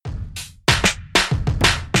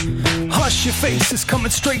Hush Your Face is coming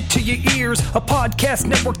straight to your ears. A podcast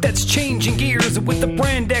network that's changing gears with the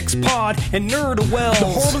Brand X Pod and Nerd-A-Wells. The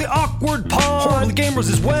Horribly Awkward Pod, Horribly Gamers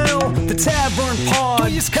as well. The Tavern Pod,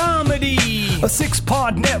 Joyous Comedy. A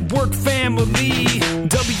 6-pod network family.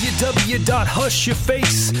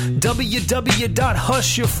 www.hushyourface.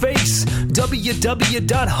 www.hushyourface.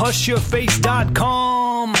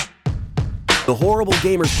 www.hushyourface.com. The Horrible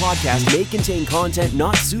Gamers podcast may contain content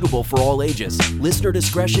not suitable for all ages. Listener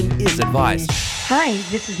discretion is advised. Hi,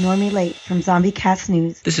 this is Normie Late from Zombie Cast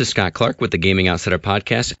News. This is Scott Clark with the Gaming Outsider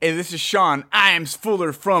podcast. Hey, this is Sean Iams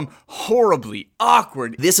Fuller from Horribly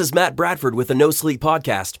Awkward. This is Matt Bradford with the No Sleep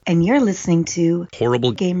podcast. And you're listening to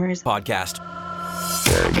Horrible Gamers podcast.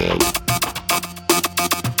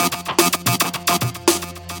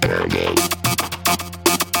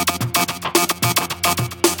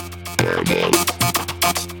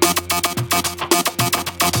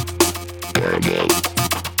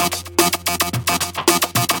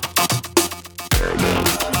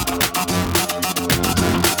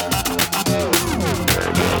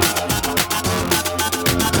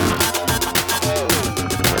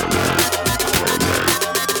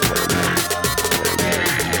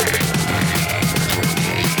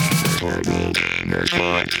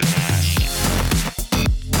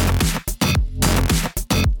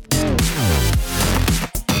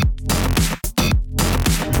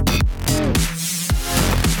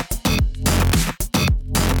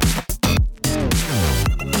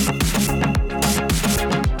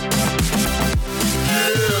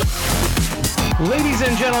 Ladies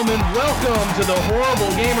and gentlemen, welcome to the Horrible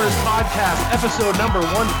Gamers podcast, episode number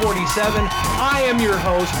 147. I am your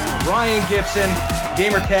host, Ryan Gibson,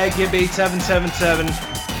 gamertag Gib8777,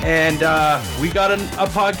 and we got a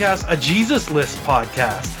podcast, a Jesus List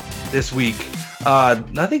podcast this week.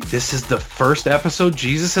 I think this is the first episode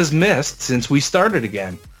Jesus has missed since we started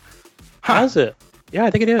again. Has it? Yeah, I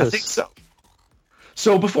think it is. I think so.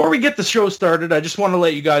 So before we get the show started, I just want to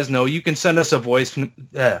let you guys know you can send us a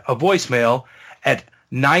voicemail at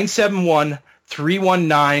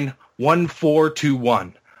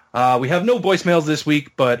 971-319-1421. We have no voicemails this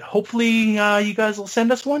week, but hopefully you guys will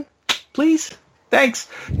send us one, please. Thanks.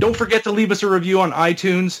 Don't forget to leave us a review on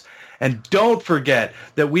iTunes, and don't forget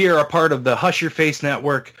that we are a part of the Hush Your Face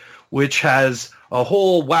Network, which has a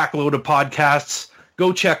whole whack load of podcasts.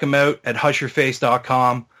 Go check them out at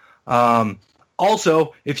hushyourface.com.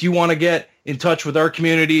 Also, if you want to get in touch with our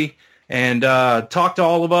community and talk to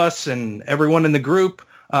all of us and everyone in the group,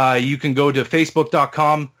 you can go to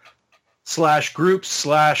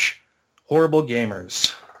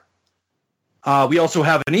facebook.com/groups/horriblegamers. We also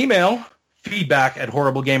have an email,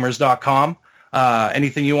 feedback@horriblegamers.com.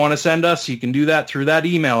 Anything you want to send us, you can do that through that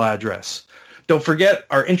email address. Don't forget,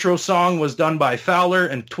 our intro song was done by Fowler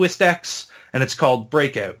and TwistX, and it's called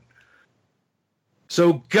Breakout.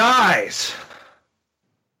 So, guys,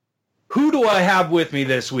 who do I have with me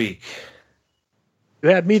this week? You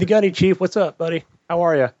have me, the Gunny Chief. What's up, buddy? How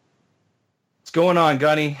are you? What's going on,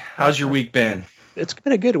 Gunny? How's your week been? It's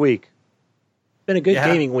been a good week. Been a good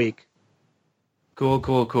gaming week. Cool.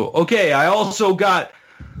 Okay, I also got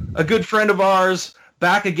a good friend of ours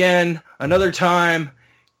back again, another time,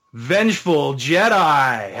 Vengeful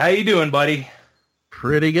Jedi. How you doing, buddy?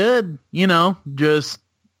 Pretty good. You know, just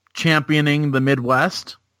championing the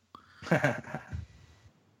Midwest.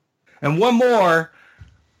 And one more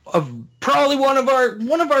of probably one of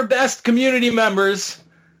our best community members,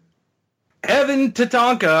 Evan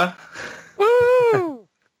Tatanka. Woo!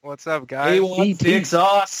 What's up, guys?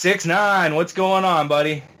 A1669. What's going on,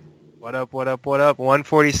 buddy? What up?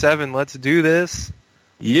 147. Let's do this.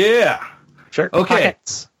 Yeah. Sure. Okay.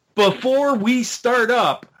 Pockets. Before we start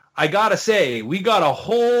up, I gotta say, we got a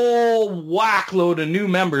whole whack load of new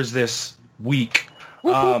members this week.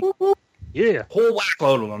 Yeah. Whole whack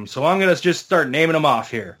load of them. So I'm going to just start naming them off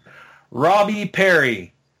here. Robbie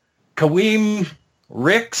Perry, Kaweem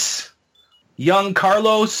Ricks, Young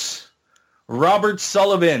Carlos, Robert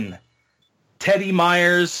Sullivan, Teddy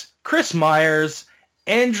Myers, Chris Myers,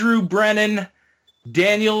 Andrew Brennan,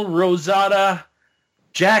 Daniel Rosada,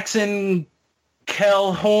 Jackson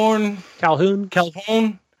Calhoun,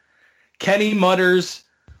 Kenny Mutters,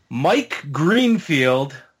 Mike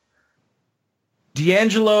Greenfield,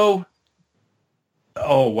 D'Angelo.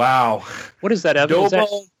 Oh, wow. What is that, Evan? Is that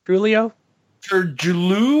Trulio?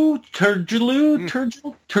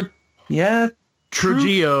 Yeah.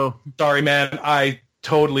 Trujillo. Sorry, man. I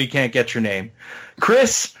totally can't get your name.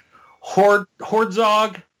 Chris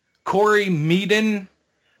Hortzog, Corey Meaden,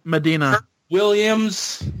 Medina, Kurt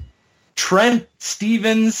Williams, Trent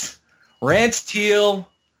Stevens, Rance Teal,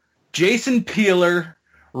 Jason Peeler,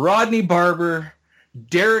 Rodney Barber,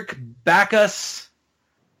 Derek Backus,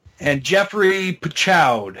 and Jeffrey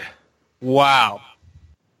Pachoud. Wow.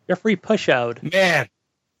 Jeffrey Pushout. Man,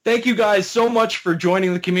 thank you guys so much for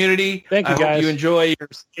joining the community. Thank you, I guys. hope you enjoy your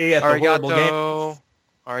stay at the Horrible Game.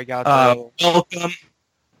 Arigato.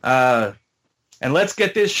 Welcome. And let's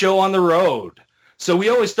get this show on the road. So we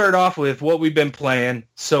always start off with what we've been playing.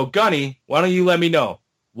 So Gunny, why don't you let me know?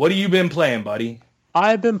 What have you been playing, buddy?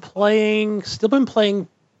 I've been playing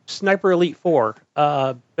Sniper Elite 4.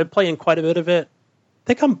 Been playing quite a bit of it.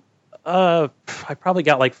 I think I probably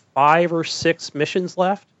got like 5 or 6 missions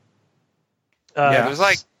left. There's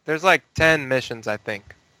like 10 missions, I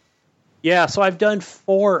think. Yeah, so I've done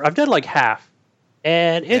 4. I've done like half.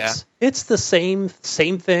 And it's the same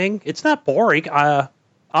thing. It's not boring. I'm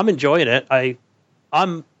enjoying it.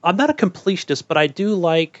 I'm not a completionist, but I do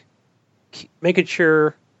like making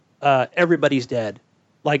sure everybody's dead.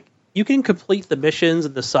 Like, you can complete the missions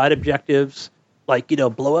and the side objectives, like,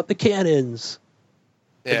 blow up the cannons,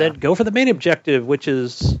 and then go for the main objective, which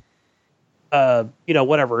is,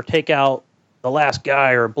 whatever, take out the last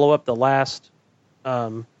guy or blow up the last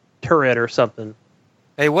turret or something.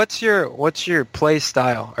 Hey, what's your play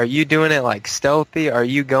style? Are you doing it like stealthy? Are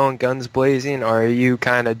you going guns blazing? Or are you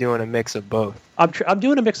kind of doing a mix of both? I'm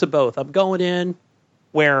doing a mix of both. I'm going in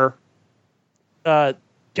where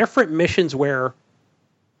different missions where,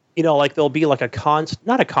 like there'll be like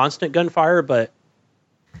not a constant gunfire, but,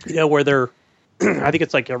 where they're, I think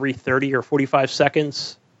it's like every 30 or 45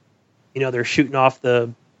 seconds, they're shooting off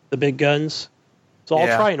the big guns. So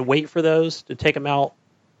I'll try and wait for those to take them out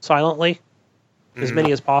silently, as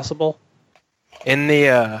many as possible. In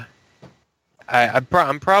the,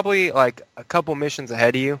 I'm probably like a couple missions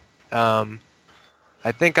ahead of you.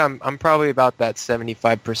 I think I'm probably about that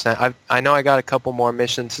 75%. I know I got a couple more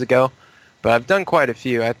missions to go, but I've done quite a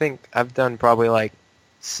few. I think I've done probably like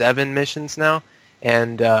 7 missions now,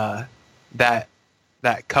 and that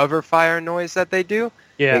cover fire noise that they do,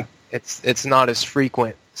 it's not as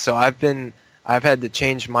frequent. So I've had to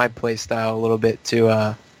change my play style a little bit to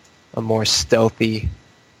a more stealthy,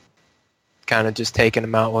 kind of just taking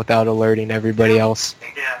them out without alerting everybody else.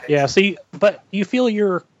 Yeah. See, but you feel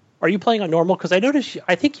are you playing on normal? Because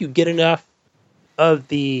I think you get enough of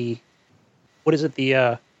the, what is it,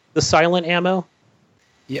 the silent ammo?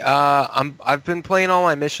 Yeah, I've been playing all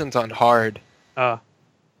my missions on hard.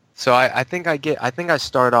 So I think I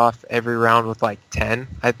start off every round with like 10.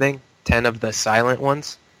 I think 10 of the silent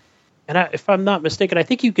ones. And if I'm not mistaken, I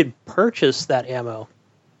think you could purchase that ammo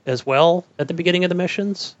as well at the beginning of the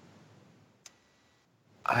missions.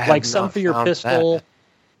 Like some for your pistol,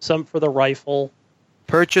 some for the rifle.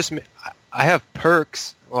 I have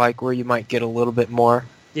perks, like where you might get a little bit more.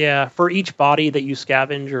 Yeah, for each body that you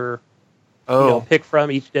scavenge or pick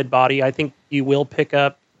from, each dead body, I think you will pick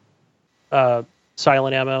up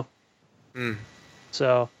silent ammo.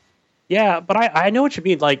 So, yeah, but I know what you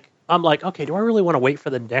mean. Like, I'm like, okay, do I really want to wait for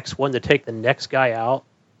the next one to take the next guy out?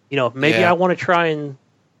 Maybe I want to try and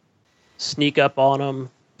sneak up on him,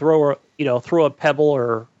 throw a pebble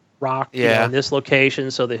or rock in this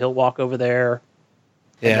location so that he'll walk over there.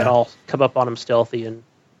 And then I'll come up on him stealthy and,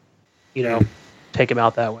 take him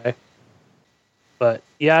out that way. But,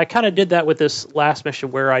 yeah, I kind of did that with this last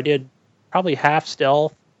mission where I did probably half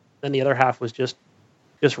stealth, then the other half was just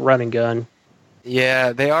run and gun.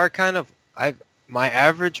 Yeah, they are kind of... My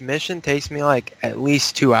average mission takes me like at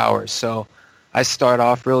least 2 hours, so I start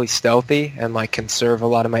off really stealthy and like conserve a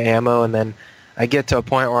lot of my ammo, and then I get to a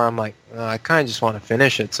point where I'm like, I kind of just want to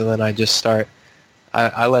finish it, so then I just start...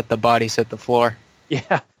 I let the bodies hit the floor.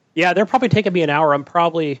 Yeah, they're probably taking me an hour. I'm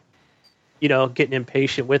probably, getting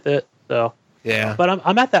impatient with it. So yeah, but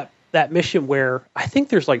I'm at that mission where I think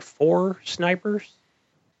there's like 4 snipers.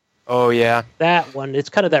 Oh yeah, that one. It's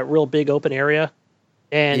kind of that real big open area.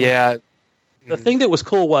 And the thing that was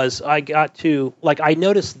cool was I got to I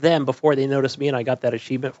noticed them before they noticed me, and I got that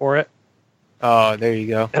achievement for it. Oh, there you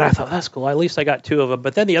go. And I thought that's cool. At least I got 2 of them.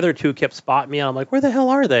 But then the other 2 kept spotting me, and I'm like, where the hell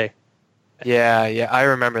are they? Yeah, I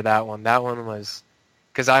remember that one. That one was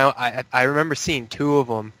because I remember seeing 2 of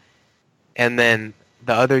them, and then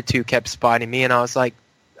the other 2 kept spotting me, and I was like,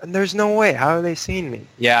 "There's no way. How are they seeing me?"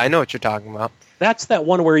 Yeah, I know what you're talking about. That's that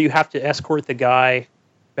one where you have to escort the guy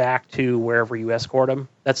back to wherever you escort him.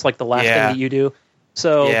 That's like the last thing that you do.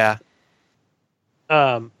 So yeah.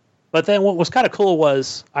 But then what was kind of cool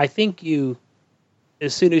was I think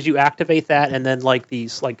as soon as you activate that, and then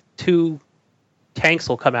these 2 tanks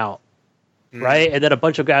will come out. Right, and then a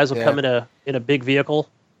bunch of guys will come in a big vehicle.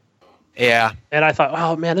 Yeah, and I thought,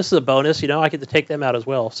 oh man, this is a bonus. I get to take them out as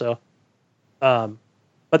well. So, but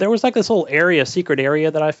there was this little secret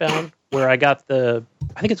area that I found where I got I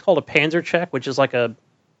think it's called a Panzercheck, which is like a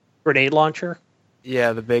grenade launcher.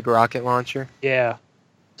 Yeah, the big rocket launcher. Yeah.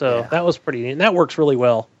 So that was pretty neat. And that works really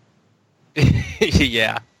well.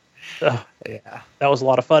 Yeah. Yeah. That was a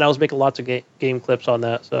lot of fun. I was making lots of game clips on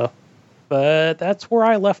that. So, but that's where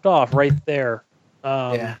I left off, right there.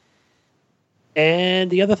 Yeah. And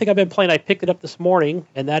the other thing I've been playing, I picked it up this morning,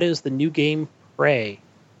 and that is the new game Prey.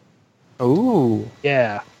 Ooh.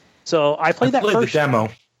 Yeah. So I played the demo.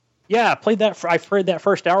 Yeah, I played that. I played that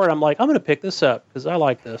first hour, and I'm like, I'm going to pick this up because I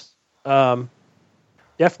like this.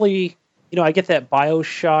 Definitely, I get that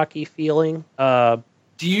Bioshocky feeling.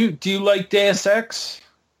 Do you like Deus Ex?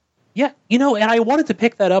 Yeah, and I wanted to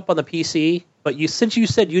pick that up on the PC, but since you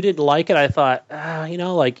said you didn't like it, I thought,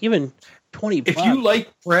 like even $20. If you like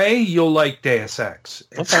Prey, you'll like Deus Ex.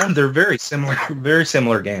 Okay. They're very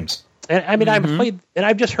similar games. And I mean, I've played, and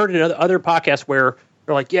I've just heard in other podcasts where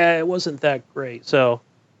they're like, yeah, it wasn't that great. So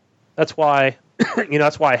that's why,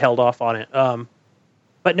 that's why I held off on it.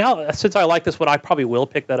 But now, since I like this one, I probably will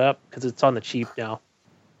pick that up because it's on the cheap now.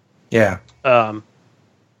 Yeah. Yeah.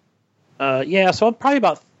 So I'm probably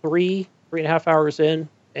about 3.5 hours in,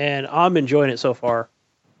 and I'm enjoying it so far.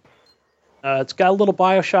 It's got a little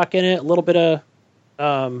Bioshock in it, a little bit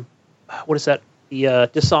of, what is that?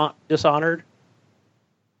 The Dishonored.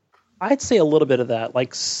 I'd say a little bit of that.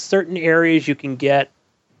 Like certain areas you can get,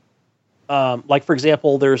 like for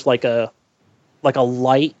example, there's like a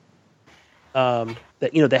light that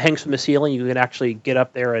that hangs from the ceiling. You can actually get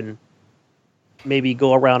up there and maybe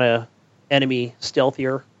go around a enemy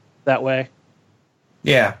stealthier that way.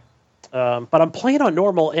 Yeah. But I'm playing on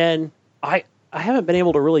normal, and I haven't been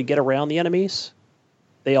able to really get around the enemies.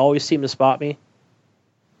 They always seem to spot me.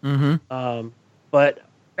 Mm-hmm. But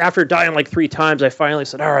after dying like 3 times, I finally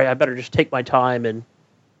said, all right, I better just take my time and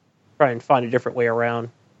try and find a different way around.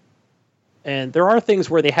 And there are things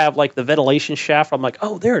where they have like the ventilation shaft. I'm like,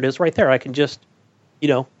 oh, there it is right there. I can just,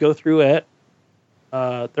 go through it.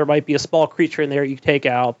 There might be a small creature in there you can take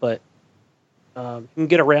out, but you can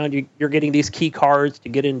get around. You're getting these key cards to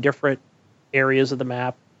get in different areas of the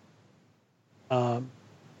map. Yeah,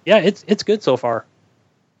 it's good so far.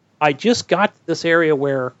 I just got to this area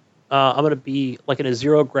where I'm going to be like in a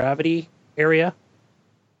zero gravity area.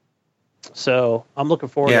 So I'm looking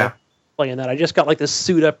forward to playing that. I just got like this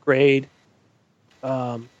suit upgrade.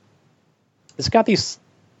 It's got these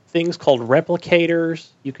things called replicators.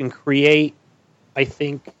 You can create, I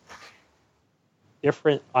think,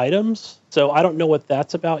 different items. So I don't know what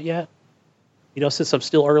that's about yet. Since I'm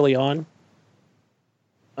still early on.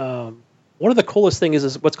 One of the coolest things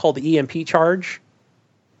is what's called the EMP charge.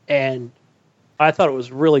 And I thought it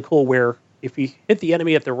was really cool where if you hit the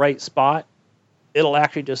enemy at the right spot, it'll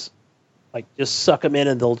actually just suck them in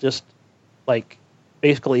and they'll just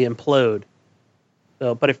basically implode.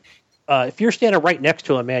 So, but if you're standing right next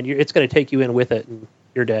to them, man, it's going to take you in with it and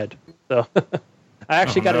you're dead. So I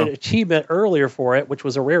actually got an achievement earlier for it, which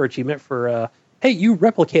was a rare achievement for, hey, you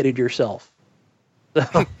replicated yourself.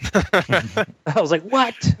 So I was like,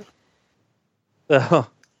 what? So,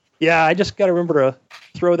 yeah, I just got to remember to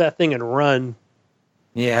throw that thing and run.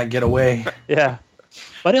 Yeah, get away. Yeah.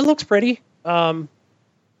 But it looks pretty.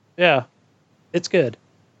 Yeah, it's good.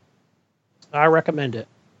 I recommend it.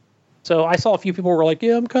 So I saw a few people were like,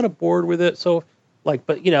 yeah, I'm kind of bored with it. So,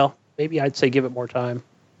 but, maybe I'd say give it more time.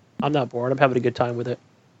 I'm not bored. I'm having a good time with it.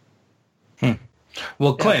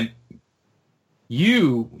 Well, Clint,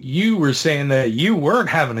 you were saying that you weren't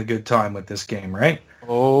having a good time with this game, right?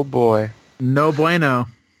 Oh, boy. No bueno.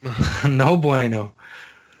 No bueno.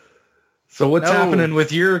 So what's happening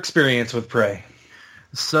with your experience with Prey?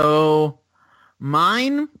 So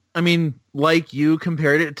mine, like you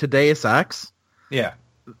compared it to Deus Ex. Yeah.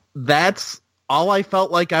 That's all I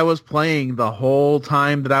felt like I was playing the whole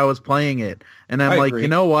time that I was playing it. And I'm like, you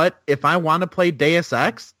know what? If I want to play Deus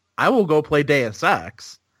Ex, I will go play Deus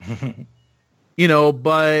Ex.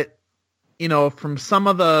 But, from some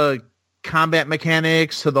of the combat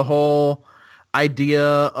mechanics to the whole idea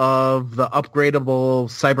of the upgradable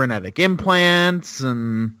cybernetic implants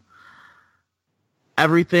and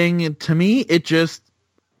everything, to me, it just...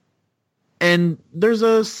 And there's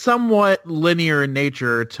a somewhat linear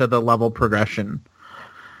nature to the level progression.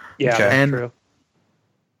 Yeah, that's true.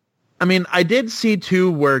 I did see, too,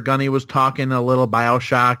 where Gunny was talking a little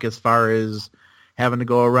Bioshock as far as having to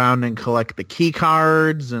go around and collect the key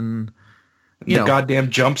cards and... the goddamn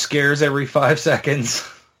jump scares every 5 seconds.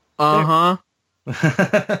 Uh-huh.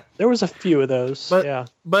 There was a few of those,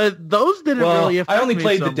 But those didn't really affect me. I only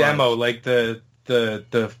played so the demo, much.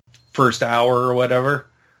 the first hour or whatever.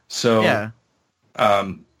 So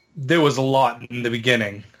there was a lot in the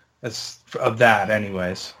beginning of that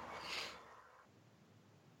anyways.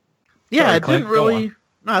 Yeah, Sorry, it Clint, didn't really.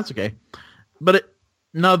 No, that's okay. But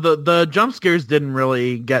the jump scares didn't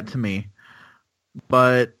really get to me.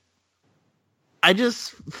 But I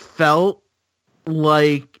just felt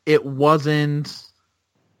like it wasn't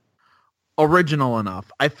original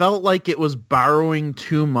enough. I felt like it was borrowing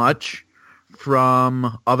too much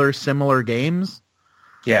from other similar games.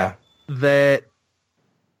 Yeah. That,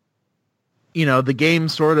 the game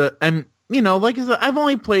sort of, and, like I said, I've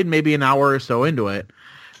only played maybe an hour or so into it.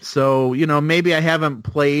 So, maybe I haven't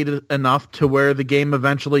played enough to where the game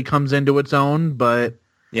eventually comes into its own, but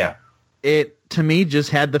yeah, it, to me, just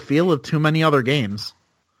had the feel of too many other games.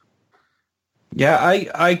 Yeah,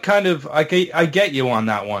 I get you on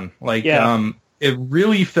that one. Like, it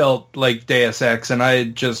really felt like Deus Ex, and I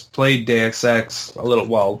had just played Deus Ex a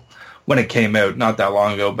little, when it came out, not that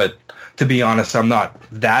long ago, but to be honest, I'm not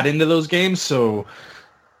that into those games, so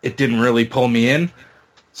it didn't really pull me in.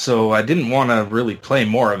 So I didn't want to really play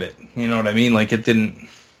more of it. You know what I mean? Like, it didn't...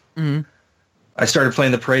 Mm-hmm. I started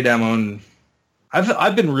playing the Prey demo, and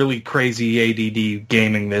I've been really crazy ADD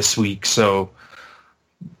gaming this week, so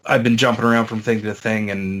I've been jumping around from thing to thing,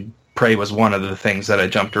 and Prey was one of the things that I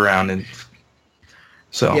jumped around in.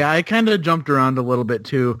 So yeah, I kind of jumped around a little bit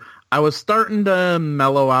too. I was starting to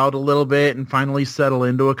mellow out a little bit and finally settle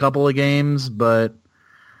into a couple of games, but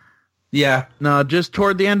yeah, no, just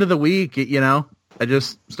toward the end of the week, I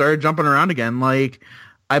just started jumping around again. Like,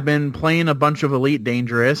 I've been playing a bunch of Elite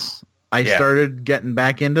Dangerous. I started getting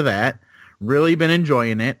back into that. Really been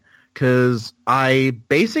enjoying it because I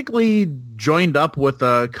basically joined up with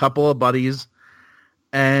a couple of buddies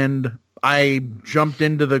and I jumped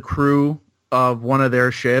into the crew of one of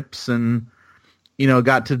their ships and,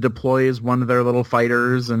 got to deploy as one of their little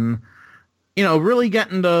fighters and, really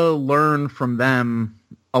getting to learn from them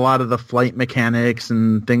a lot of the flight mechanics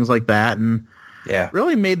and things like that. And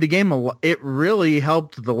really made the game, it really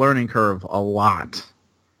helped the learning curve a lot.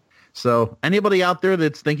 So anybody out there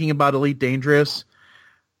that's thinking about Elite Dangerous,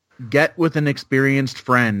 get with an experienced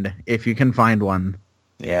friend if you can find one.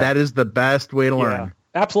 Yeah, that is the best way to learn.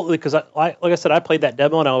 Absolutely, because like I said, I played that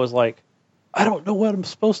demo and I was like, I don't know what I'm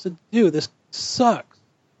supposed to do. This sucks,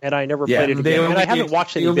 and I never played it again. And I haven't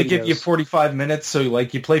watched any videos. They only give you 45 minutes, so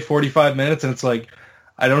like you play 45 minutes, and it's like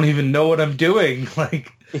I don't even know what I'm doing.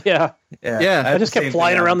 Like, yeah. I just kept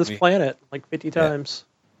flying around this planet like 50 times.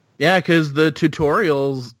 Yeah, because the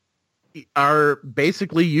tutorials are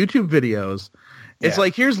basically YouTube videos. It's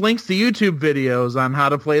like, here's links to YouTube videos on how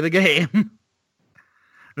to play the game. And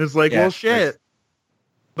it's like, well, shit.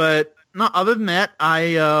 But no, other than that,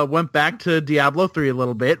 I went back to Diablo 3 a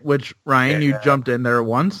little bit, which, Ryan, you jumped in there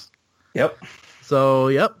once. Yep. So,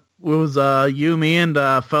 it was you, me, and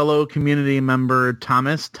fellow community member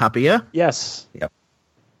Thomas Tapia. Yes. Yep.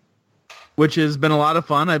 Which has been a lot of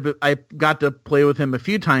fun. I got to play with him a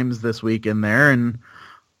few times this week in there, and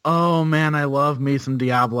oh, man, I love me some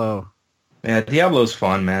Diablo. Yeah, Diablo's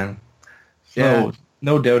fun, man.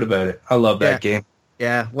 No doubt about it. I love that game.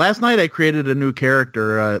 Yeah, last night I created a new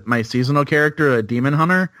character, my seasonal character, a demon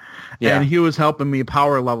hunter, and he was helping me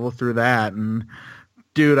power level through that. And,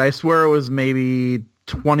 dude, I swear it was maybe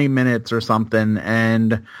 20 minutes or something,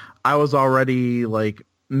 and I was already, like,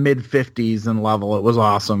 mid-50s in level. It was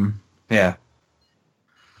awesome. Yeah.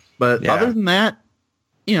 But other than that,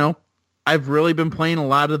 I've really been playing a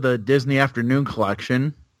lot of the Disney Afternoon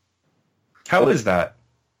Collection. How is that?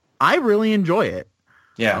 I really enjoy it.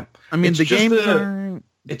 Yeah. I mean, the games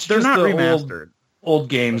they're not remastered. Old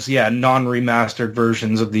games, non-remastered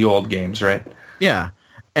versions of the old games, right? Yeah.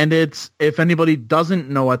 And it's, if anybody doesn't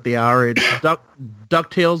know what they are, it's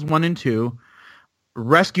DuckTales 1 and 2,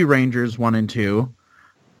 Rescue Rangers 1 and 2,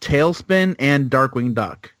 Tailspin, and Darkwing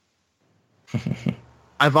Duck.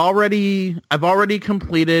 I've already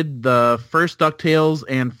completed the first DuckTales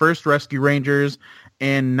and first Rescue Rangers,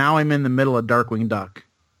 and now I'm in the middle of Darkwing Duck.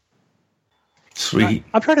 Sweet.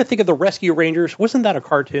 I'm trying to think of the Rescue Rangers. Wasn't that a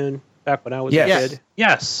cartoon back when I was a kid?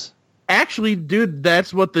 Yes. Actually, dude,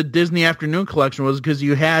 that's what the Disney Afternoon Collection was, because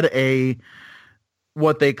you had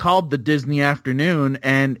what they called the Disney Afternoon,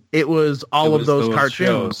 and it was all of those cartoons.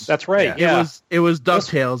 Shows. That's right. Yeah. It was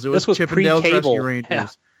DuckTales. It was Chip and Dale's Rescue Rangers. Yeah.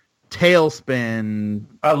 Tailspin.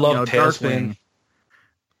 I love Tailspin.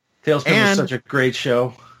 Tailspin was such a great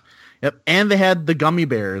show. Yep, and they had the gummy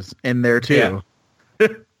bears in there too.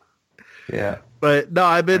 Yeah. But no,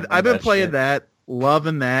 I've been playing that,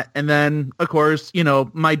 loving that, and then of course,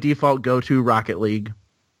 my default go-to Rocket League.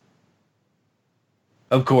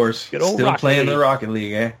 Of course, still playing the Rocket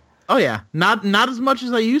League, eh? Oh yeah, not as much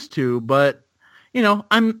as I used to, but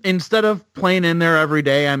I'm, instead of playing in there every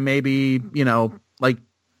day, I'm maybe like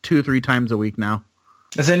 2-3 times a week now.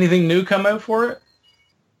 Has anything new come out for it?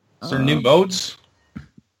 Is there new modes?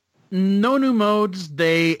 No new modes.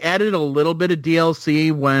 They added a little bit of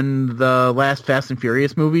DLC when the last Fast and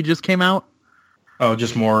Furious movie just came out. Oh,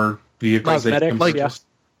 just more vehicles.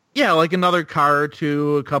 Yeah, like another car or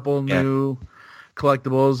two, a couple new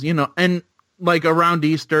collectibles, and like around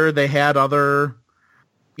Easter they had other,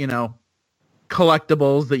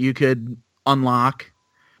 collectibles that you could unlock,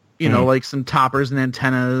 like some toppers and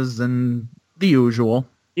antennas and the usual.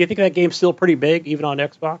 Do you think that game's still pretty big, even on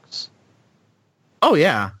Xbox? Oh,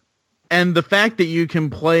 yeah. And the fact that you can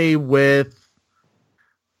play with,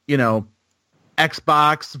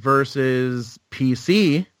 Xbox versus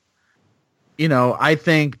PC, I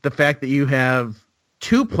think the fact that you have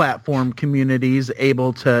two platform communities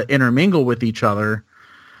able to intermingle with each other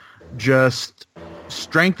just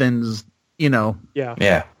strengthens, that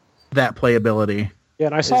playability. Yeah,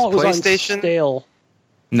 and I saw it was PlayStation on stale.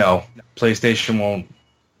 No, PlayStation won't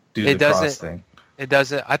do the cross thing. It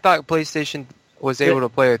doesn't. I thought PlayStation was able to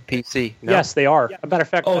play with PC. No? Yes, they are. As a matter of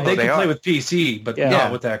fact, they can play with PC, but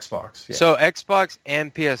not with Xbox. Yeah. So Xbox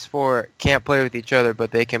and PS4 can't play with each other, but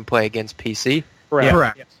they can play against PC?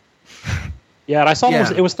 Correct. Yeah, and I saw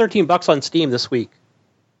it was $13 on Steam this week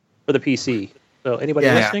for the PC. So anybody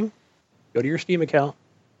listening, go to your Steam account.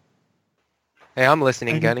 Hey, I'm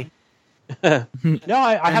listening, Gunny. No,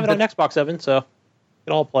 I have it on Xbox, Evan, so you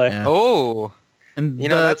can all play. Yeah. Oh, and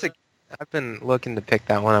I've been looking to pick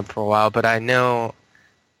that one up for a while, but I know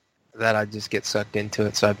that I just get sucked into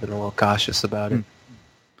it, so I've been a little cautious about it.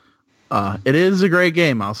 It is a great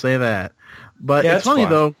game, I'll say that. But it's funny,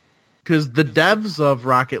 though, because the devs of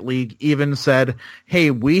Rocket League even said,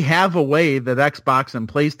 hey, we have a way that Xbox and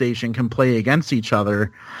PlayStation can play against each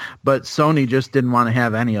other, but Sony just didn't want to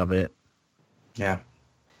have any of it. Yeah.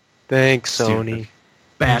 Thanks, Sony.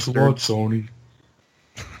 Bastard. Thanks a lot, Sony.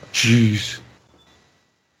 Jeez.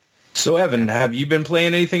 So, Evan, have you been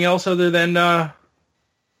playing anything else other than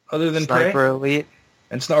Sniper Prey? Elite?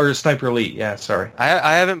 Or Sniper Elite, yeah, sorry.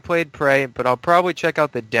 I haven't played Prey, but I'll probably check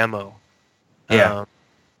out the demo. Yeah.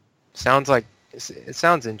 It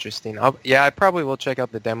sounds interesting. I probably will check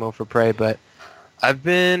out the demo for Prey, but I've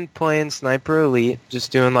been playing Sniper Elite,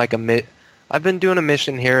 just doing like I've been doing a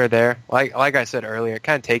mission here or there. Like I said earlier, it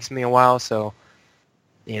kind of takes me a while, so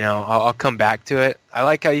I'll come back to it. I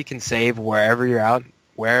like how you can save wherever you're at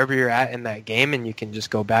in that game, and you can just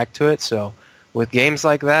go back to it. So with games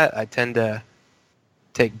like that, I tend to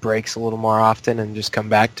take breaks a little more often and just come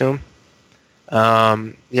back to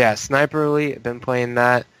them. Sniper Elite, I've been playing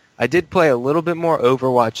that. I did play a little bit more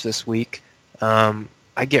Overwatch this week.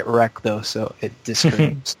 I get wrecked, though, so it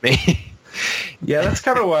discourages me. Yeah, that's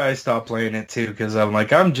kind of why I stopped playing it, too, because I'm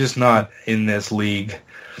like, I'm just not in this league.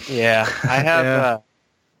 Yeah, I have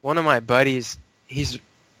one of my buddies, he's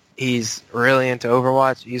really into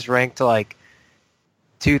Overwatch. He's ranked to like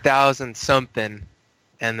 2,000-something,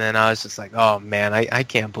 and then I was just like, oh, man, I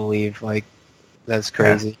can't believe, like, that's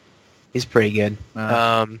crazy. Yeah. He's pretty good.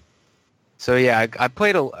 So, yeah, I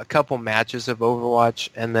played a couple matches of Overwatch,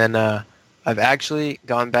 and then I've actually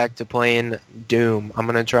gone back to playing Doom. I'm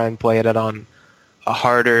going to try and play it on a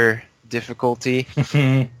harder difficulty.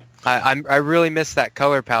 I really miss that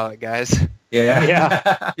color palette, guys.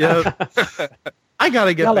 Yeah. I got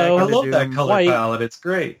to get back into I love Doom. that color palette. It's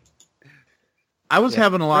great. I was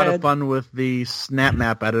having a lot of fun with the Snap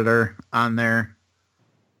Map editor on there.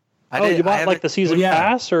 You bought like the season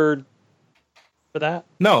pass or for that?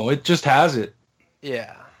 No, it just has it.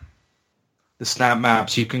 Yeah. The Snap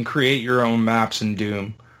Maps. You can create your own maps in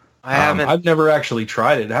Doom. I've never actually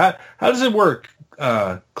tried it. How does it work,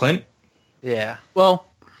 Clint? Yeah. Well,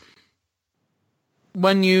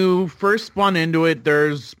 when you first spawn into it,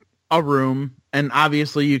 there's a room, and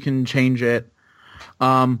obviously you can change it.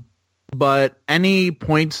 But any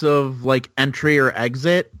points of like entry or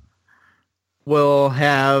exit will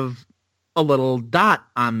have a little dot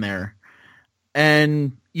on there.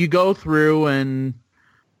 And you go through and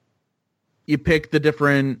you pick the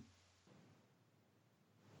different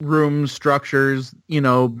room structures,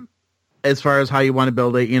 as far as how you want to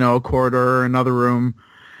build it, a corridor or another room.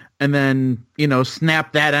 And then,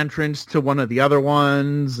 snap that entrance to one of the other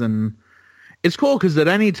ones. And it's cool because at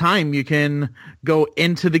any time you can go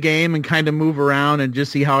into the game and kind of move around and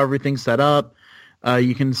just see how everything's set up.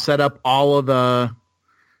 You can set up all of the,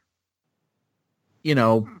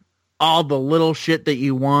 all the little shit that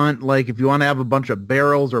you want. Like if you want to have a bunch of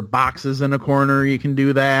barrels or boxes in a corner, you can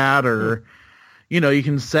do that. Or, you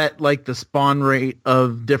can set like the spawn rate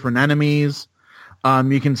of different enemies.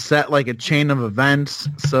 You can set like a chain of events.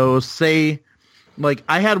 So say like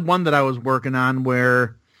I had one that I was working on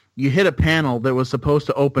where you hit a panel that was supposed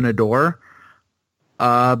to open a door.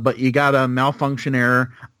 but you got a malfunction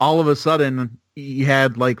error. All of a sudden, you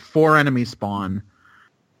had like 4 enemies spawn.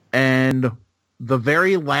 And the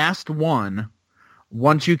very last one,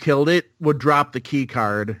 once you killed it, would drop the key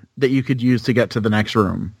card that you could use to get to the next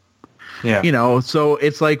room. Yeah. You know, so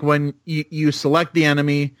it's like when you select the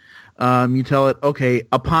enemy, you tell it, okay,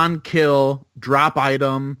 upon kill, drop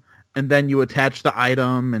item, and then you attach the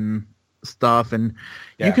item and stuff. And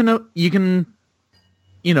you can,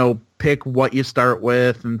 you know, pick what you start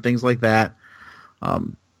with and things like that.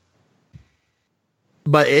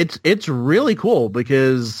 But it's really cool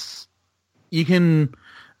because you can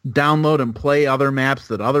download and play other maps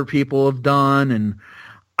that other people have done. And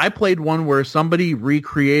I played one where somebody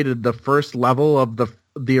recreated the first level of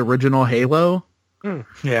the original Halo.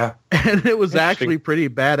 Yeah. And it was actually pretty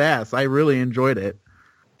badass. I really enjoyed it.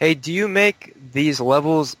 Hey, do you make these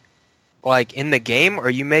levels like in the game, or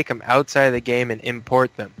you make them outside of the game and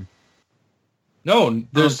import them? No,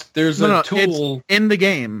 there's a tool it's in the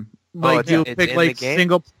game. Like you'll pick like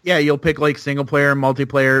you'll pick like single player,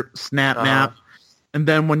 multiplayer, snap map, and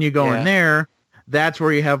then when you go in there, that's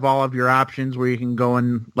where you have all of your options where you can go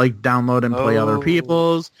and like download and play other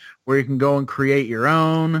people's, where you can go and create your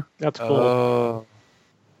own. That's cool.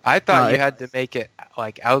 I thought you had to make it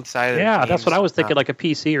like outside of the game. Yeah, that's what I was thinking, like a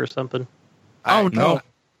PC or something.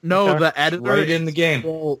 No, Okay. the editor right in the game.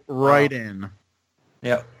 Right in.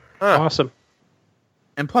 Yeah. Awesome.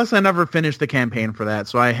 And plus, I never finished the campaign for that,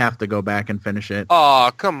 so I have to go back and finish it. Oh,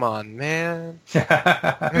 come on, man. Dude,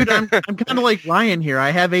 I'm kind of like Ryan here. I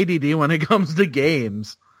have ADD when it comes to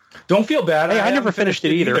games. Don't feel bad. Hey, I never finished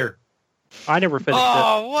it either. I never finished it.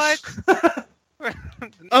 Oh, what?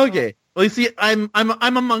 Okay. Well, you see, I'm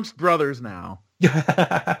amongst brothers now.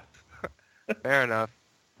 Fair enough.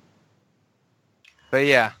 But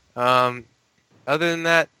yeah, other than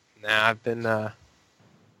that, I've been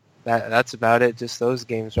that's about it. Just those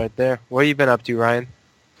games right there. What have you been up to, Ryan?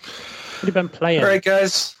 What have you been playing? All right,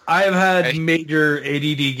 guys. I have had major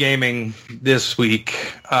ADD gaming this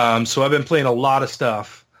week, so I've been playing a lot of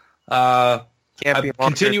stuff. Can't be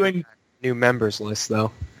continuing new members list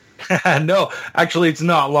though. No, actually, it's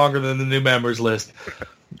not longer than the new members list.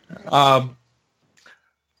 Mario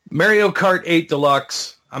Kart 8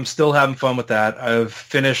 Deluxe. I'm still having fun with that. I've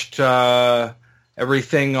finished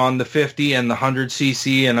everything on the 50 and the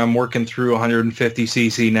 100cc, and I'm working through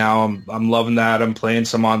 150cc now. I'm loving that. I'm playing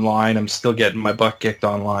some online. I'm still getting my butt kicked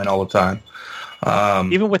online all the time.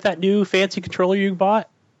 Even with that new fancy controller you bought?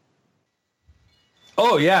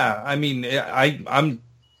 Oh, yeah. I mean, I'm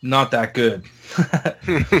not that good.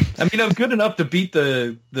 I mean, I'm good enough to beat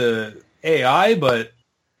the AI, but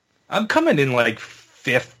I'm coming in like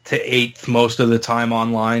 5th to 8th most of the time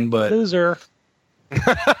online. But loser.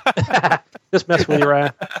 Just mess with you,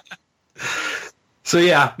 Ryan. So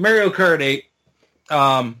yeah, Mario Kart 8. It's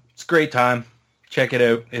a great time. Check it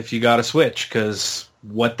out if you got a Switch, because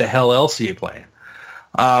what the hell else are you playing?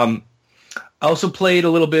 I also played a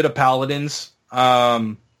little bit of Paladins.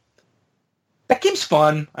 That game's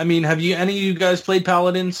fun. I mean, have any of you guys played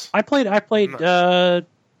Paladins? I played 2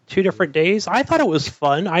 different days. I thought it was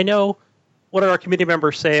fun. I know what our committee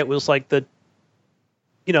members say. It was like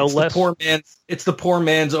it's the poor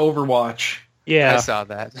man's Overwatch. Yeah. I saw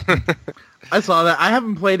that. I saw that. I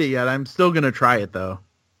haven't played it yet. I'm still going to try it, though.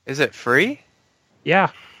 Is it free?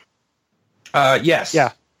 Yeah. Yes.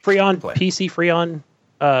 Yeah. Free on PC, free on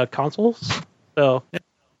consoles. So.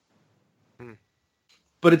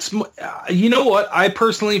 But it's, you know what? I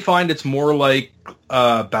personally find it's more like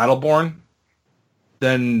Battleborn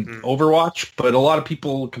than Overwatch, but a lot of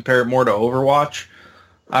people compare it more to Overwatch.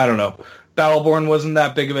 I don't know. Battleborn wasn't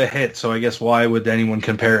that big of a hit, so I guess why would anyone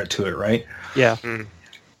compare it to it, right? Yeah.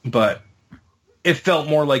 But it felt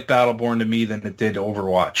more like Battleborn to me than it did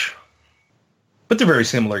Overwatch. But they're very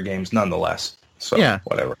similar games nonetheless. So,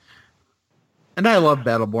 whatever. And I love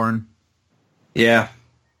Battleborn. Yeah.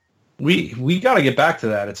 We got to get back to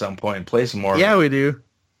that at some point and play some more. Yeah, we do.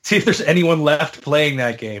 See if there's anyone left playing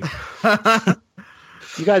that game.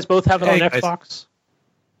 You guys both have it on Xbox?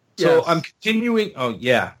 So Yes. I'm continuing. Oh,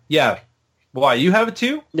 yeah. Yeah. Why? You have it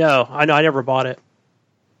too? No, I know. I never bought it.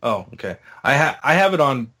 Oh, okay. I have it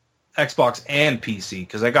on Xbox and PC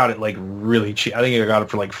because I got it like really cheap. I think I got it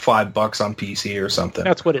for like $5 on PC or something.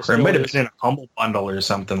 That's what it Or it might have is. been in a Humble Bundle or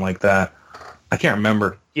something like that. I can't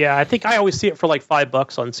remember. Yeah, I think I always see it for like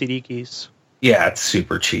 $5 on CD keys. Yeah, it's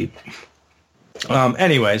super cheap.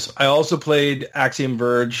 Anyways, I also played Axiom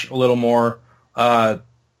Verge a little more.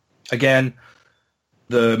 Again,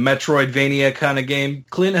 the Metroidvania kind of game.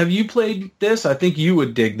 Clint, have you played this? I think you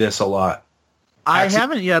would dig this a lot. I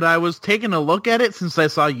haven't yet. I was taking a look at it since I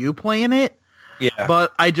saw you playing it. Yeah.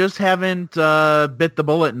 But I just haven't bit the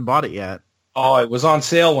bullet and bought it yet. Oh, it was on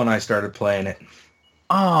sale when I started playing it.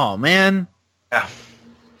 Oh, man. Yeah.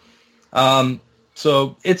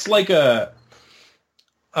 So it's like a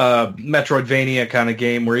Metroidvania kind of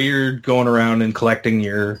game where you're going around and collecting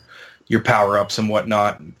your power-ups and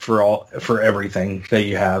whatnot for everything that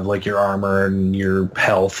you have, like your armor and your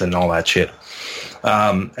health and all that shit.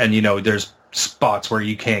 And there's spots where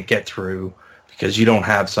you can't get through because you don't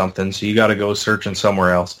have something, so you got to go searching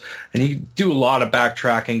somewhere else. And you do a lot of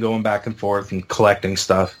backtracking, going back and forth and collecting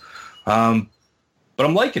stuff. But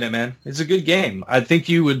I'm liking it, man. It's a good game. I think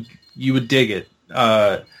you would dig it.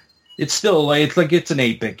 It's still it's an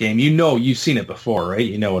 8-bit game. You've seen it before, right?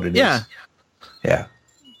 You know what it is. Yeah.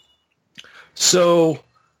 So,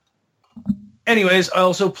 anyways, I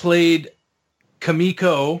also played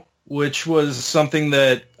Kamiko, which was something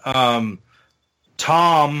that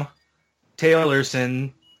Tom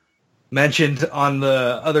Taylorson mentioned on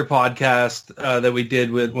the other podcast that we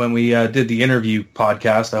did when we did the interview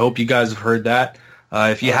podcast. I hope you guys have heard that.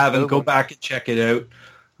 If you haven't, go back and check it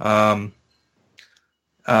out.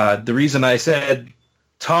 The reason I said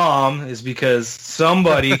Tom is because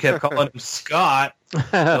somebody kept calling him Scott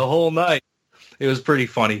the whole night. It was pretty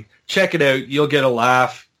funny. Check it out. You'll get a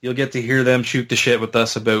laugh. You'll get to hear them shoot the shit with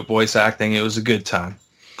us about voice acting. It was a good time.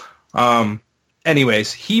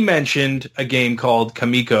 Anyways, he mentioned a game called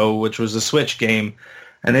Kamiko, which was a Switch game,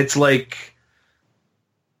 and it's like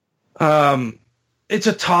it's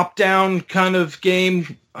a top-down kind of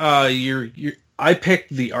game. I picked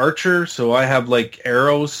the archer, so I have like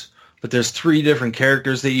arrows, but there's 3 different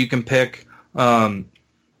characters that you can pick. And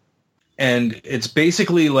it's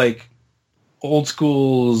basically like old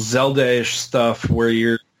school Zelda-ish stuff where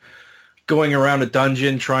you're going around a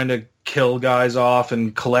dungeon trying to kill guys off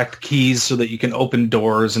and collect keys so that you can open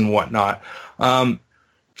doors and whatnot.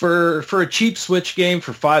 For a cheap Switch game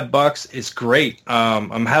for $5, it's great.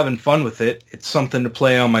 I'm having fun with it. It's something to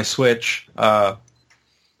play on my Switch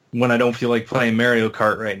when I don't feel like playing Mario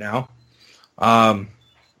Kart right now.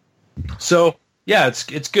 So yeah,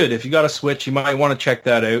 it's good. If you got a Switch, you might want to check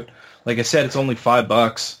that out. Like I said, it's only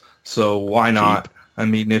 $5, so why not? Cheap. I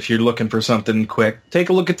mean, if you're looking for something quick, take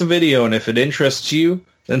a look at the video, and if it interests you,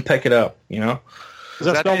 then pick it up, Is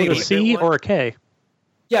that spelled with a C or a K?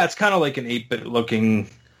 Yeah, it's kind of like an 8-bit looking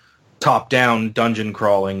top-down dungeon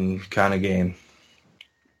crawling kind of game.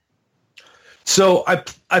 So I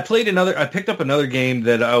picked up another game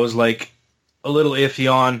that I was like a little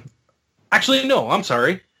iffy on. Actually, no, I'm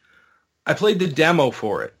sorry. I played the demo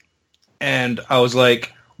for it, and I was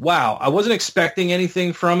like, wow, I wasn't expecting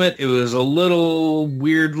anything from it. It was a little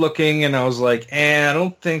weird looking, and I was like, I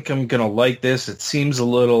don't think I'm going to like this. It seems a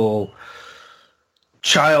little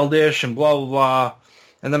childish and blah, blah, blah.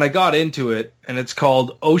 And then I got into it, and it's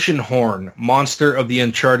called Oceanhorn, Monster of the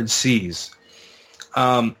Uncharted Seas.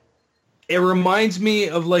 It reminds me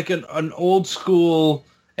of like an old school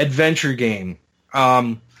adventure game.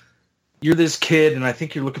 You're this kid, and I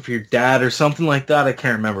think you're looking for your dad or something like that. I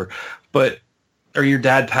can't remember. Or your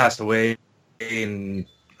dad passed away, and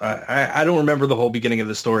I don't remember the whole beginning of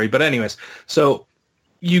the story. But anyways, so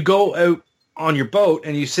you go out on your boat,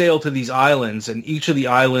 and you sail to these islands, and each of the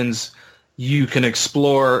islands you can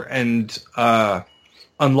explore and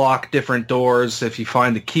unlock different doors if you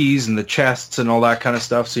find the keys and the chests and all that kind of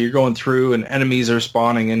stuff. So you're going through, and enemies are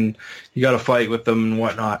spawning, and you got to fight with them and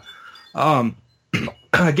whatnot.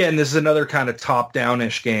 Again, this is another kind of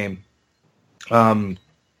top-down-ish game.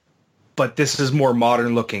 But this is more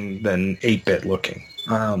modern looking than 8-bit looking.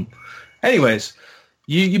 Anyways,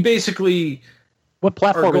 you basically... What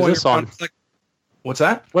platform is this on? What's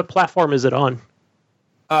that? What platform is it on?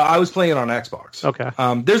 I was playing it on Xbox. Okay.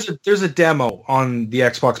 There's a demo on the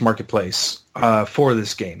Xbox Marketplace for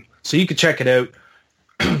this game. So you can check it out.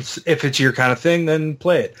 If it's your kind of thing, then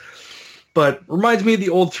play it. But reminds me of the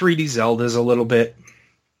old 3D Zeldas a little bit.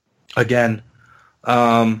 Again.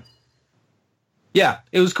 Yeah,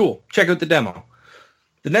 it was cool. Check out the demo.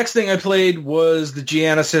 The next thing I played was the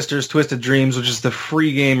Gianna Sisters Twisted Dreams, which is the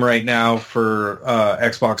free game right now for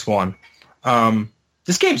Xbox One.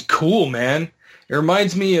 This game's cool, man. It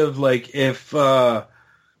reminds me of like if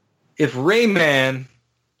Rayman...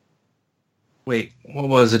 Wait, what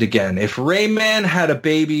was it again? If Rayman had a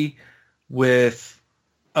baby with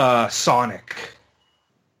Sonic,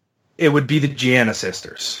 it would be the Gianna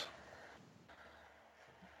Sisters.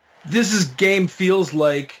 This game feels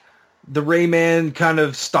like the Rayman kind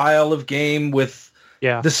of style of game with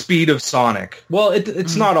the speed of Sonic. Well,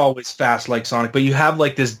 it's not always fast like Sonic, but you have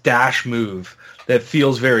like this dash move that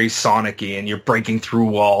feels very Sonic-y, and you're breaking through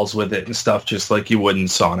walls with it and stuff just like you would in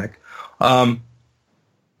Sonic. But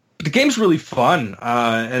But the game's really fun.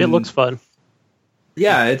 And it looks fun.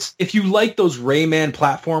 Yeah, it's if you like those Rayman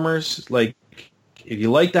platformers, like if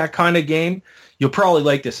you like that kind of game, you'll probably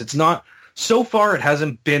like this. It's not so far. It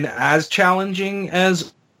hasn't been as challenging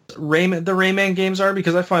as the Rayman games are,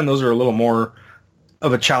 because I find those are a little more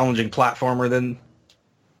of a challenging platformer than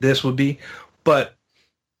this would be. But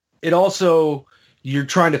it also, you're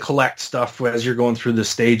trying to collect stuff as you're going through the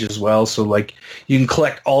stage as well. So like you can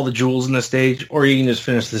collect all the jewels in the stage, or you can just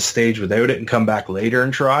finish the stage without it and come back later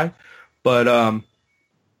and try. But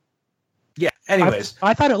yeah. Anyways,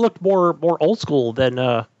 I thought it looked more old school than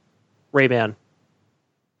Rayman.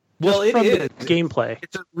 Well, it is gameplay.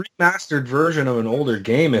 It's a remastered version of an older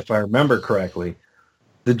game, if I remember correctly.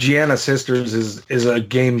 The Gianna Sisters is a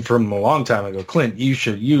game from a long time ago. Clint,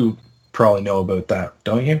 you probably know about that,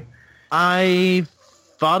 don't you? I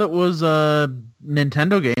thought it was a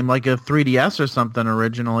Nintendo game, like a 3DS or something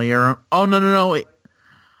originally. Or no. Wait.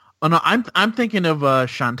 Oh no, I'm thinking of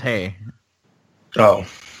Shantae. Oh,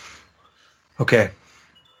 okay.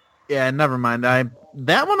 Yeah, never mind.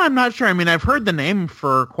 That one I'm not sure. I mean, I've heard the name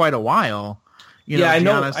for quite a while. I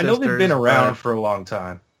know they've been around for a long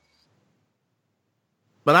time.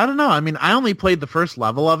 But I don't know. I mean, I only played the first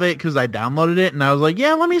level of it because I downloaded it, and I was like,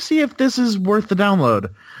 yeah, let me see if this is worth the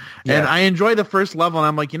download. Yeah. And I enjoyed the first level, and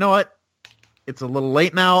I'm like, you know what? It's a little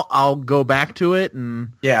late now. I'll go back to it. And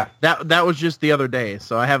yeah, that was just the other day,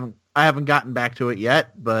 so I haven't gotten back to it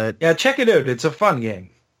yet. But yeah, check it out. It's a fun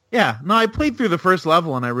game. Yeah, no, I played through the first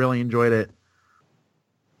level, and I really enjoyed it.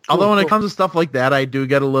 Although when it comes to stuff like that, I do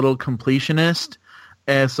get a little completionist.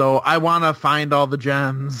 And so I want to find all the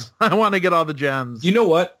gems. I want to get all the gems. You know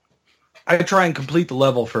what? I try and complete the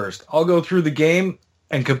level first. I'll go through the game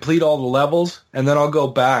and complete all the levels, and then I'll go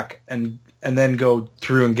back and then go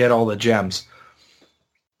through and get all the gems.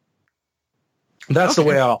 That's the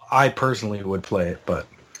way I personally would play it, but,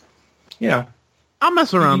 I'll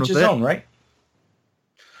mess around with it. Each his own, right?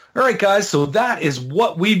 All right, guys, so that is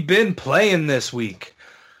what we've been playing this week.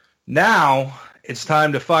 Now it's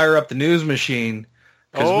time to fire up the news machine.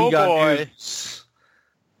 Oh, we got boy. News.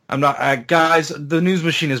 Guys, the news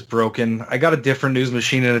machine is broken. I got a different news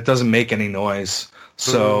machine, and it doesn't make any noise.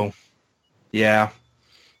 So, yeah.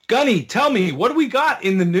 Gunny, tell me, what do we got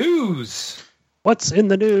in the news? What's in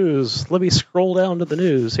the news? Let me scroll down to the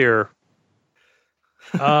news here.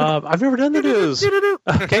 I've never done the news.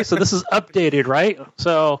 Okay, so this is updated, right?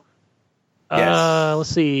 So, yes. Let's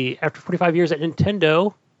see. After 45 years at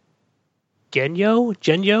Nintendo,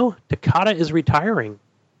 Genyo Takata is retiring.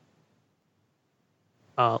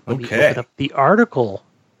 Let me open up the article.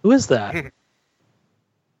 Who is that?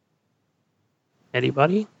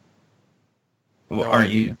 Anybody? Well, are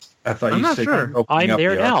you? I thought I'm you not said sure. I'm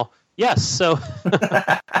there now. Yes. So.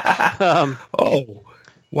 Oh,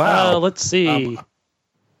 wow. Let's see.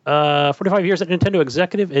 45 years at Nintendo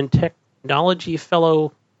executive and technology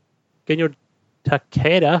fellow Genyo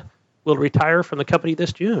Takeda will retire from the company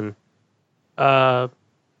this June.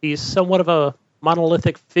 He's somewhat of a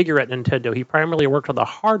monolithic figure at Nintendo. He primarily worked on the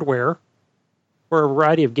hardware for a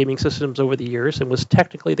variety of gaming systems over the years and was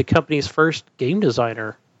technically the company's first game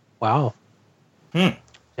designer. Wow.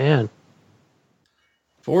 Man.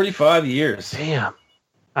 45 years. Damn.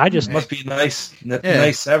 Must be a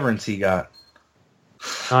nice severance he got.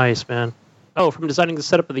 Nice, man. Oh, from designing the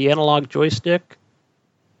setup of the analog joystick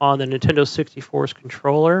on the Nintendo 64's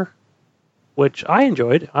controller, which I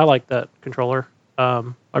enjoyed. I like that controller.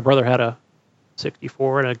 My brother had a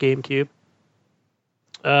 64 and a GameCube.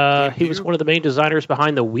 He was one of the main designers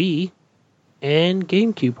behind the Wii and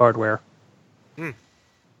GameCube hardware.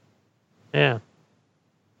 Yeah.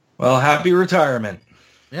 Well, happy retirement.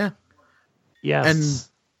 Yeah. Yes.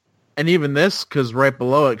 And even this, because right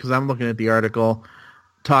below it, because I'm looking at the article,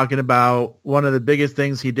 talking about one of the biggest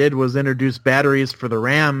things he did was introduce batteries for the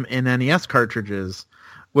RAM in NES cartridges,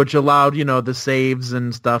 which allowed, the saves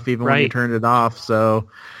and stuff even when you turned it off. So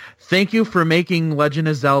thank you for making Legend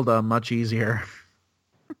of Zelda much easier.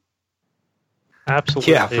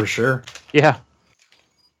 Absolutely. Yeah, for sure. Yeah.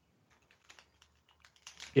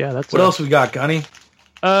 Yeah, that's what else we got, Gunny?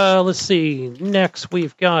 Let's see. Next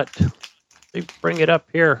we've got, let me bring it up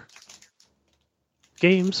here.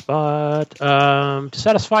 GameSpot. To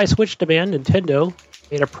satisfy Switch demand, Nintendo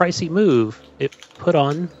made a pricey move. It put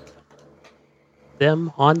on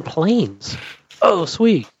them on planes. Oh,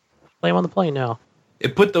 sweet. Play them on the plane now.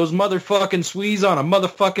 It put those motherfucking Swees on a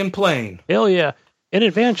motherfucking plane. Hell yeah. In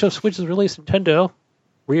advance of Switch's release, Nintendo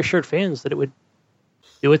reassured fans that it would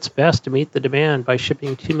do its best to meet the demand by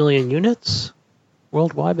shipping 2 million units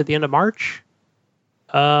worldwide by the end of March.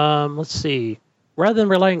 Let's see. rather than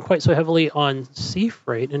relying quite so heavily on sea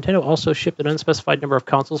freight, Nintendo also shipped an unspecified number of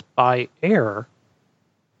consoles by air.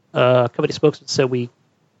 A company spokesman said, "We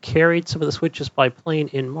carried some of the Switches by plane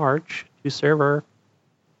in March to serve our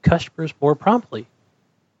customers more promptly."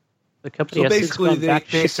 The company So has since basically, gone back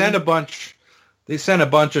they sent a bunch. They sent a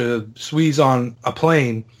bunch of Swees on a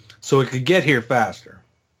plane so it could get here faster.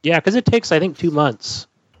 Yeah, because it takes, I think, 2 months.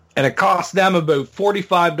 And it cost them about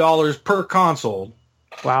 $45 per console.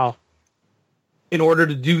 Wow. In order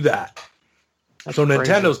to do that. That's so crazy.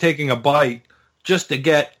 Nintendo's taking a bite just to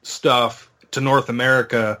get stuff to North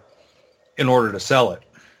America in order to sell it.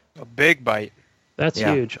 A big bite. That's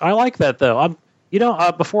huge. I like that, though.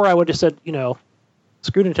 Before I would have said,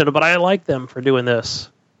 screw Nintendo, but I like them for doing this.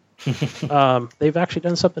 They've actually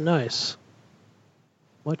done something nice.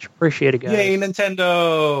 Much appreciated, guys. Yay,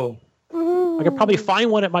 Nintendo! I could probably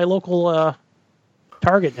find one at my local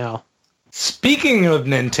Target now. Speaking of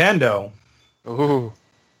Nintendo,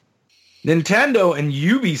 Nintendo and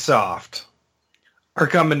Ubisoft are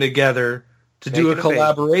coming together to do a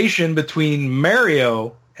collaboration between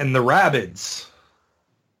Mario and the Rabbids.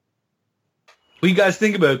 What do you guys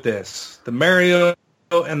think about this? The Mario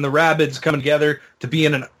and the Rabbids coming together to be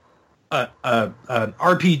in an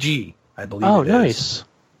RPG, I believe. Oh, it is. nice.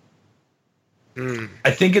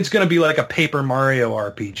 I think it's going to be like a Paper Mario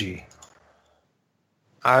RPG.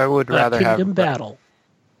 I would rather Kingdom have Battle.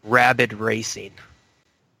 Rabid Racing.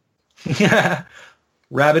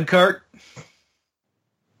 Rabbid Kart?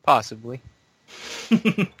 Possibly.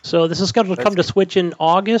 So this is scheduled to come to Switch in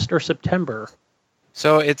August or September.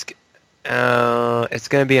 So it's going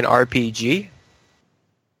to be an RPG?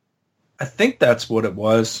 I think that's what it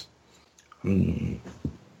was.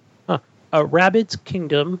 Rabbids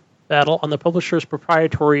Kingdom Battle on the publisher's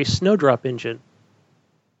proprietary Snowdrop engine.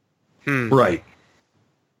 Right.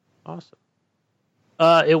 Awesome.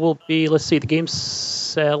 It will be, let's see, the game's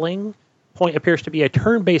selling point appears to be a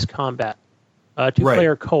turn-based combat,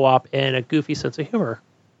 two-player co-op, and a goofy sense of humor.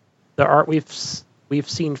 The art we've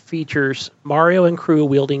seen features Mario and crew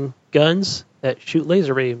wielding guns that shoot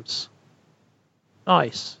laser beams.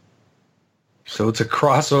 Nice. So it's a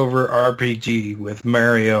crossover RPG with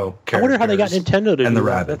Mario characters. I wonder how they got Nintendo to and do the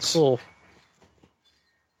that. Rabbids. That's cool.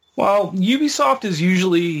 Well, Ubisoft has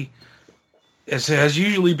usually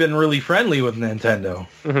been really friendly with Nintendo.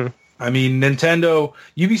 Mm-hmm. I mean,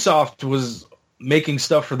 Ubisoft was making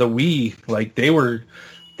stuff for the Wii. Like they were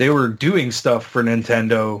doing stuff for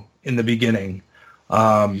Nintendo in the beginning.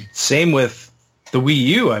 Same with the Wii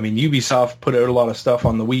U. I mean, Ubisoft put out a lot of stuff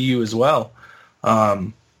on the Wii U as well.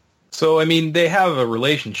 So, I mean, they have a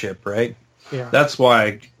relationship, right? Yeah. That's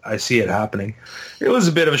why I see it happening. It was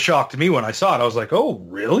a bit of a shock to me when I saw it. I was like, oh,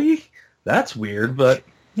 really? That's weird, but,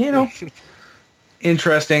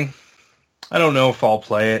 interesting. I don't know if I'll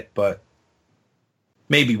play it, but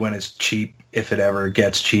maybe when it's cheap, if it ever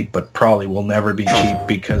gets cheap, but probably will never be cheap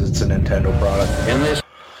because it's a Nintendo product.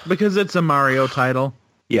 Because it's a Mario title.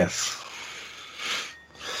 Yes.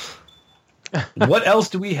 What else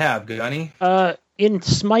do we have, Gunny? In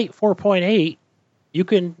Smite 4.8, you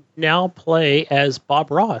can now play as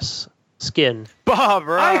Bob Ross skin. Bob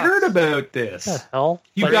Ross! I heard about this. What the hell?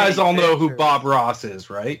 You guys all know who Bob Ross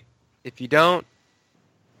is, right? If you don't,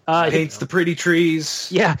 Paints the pretty trees.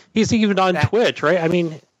 Yeah, he's even on Twitch, right? I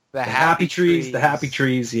mean, The happy trees. The happy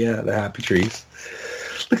trees. Yeah, the happy trees.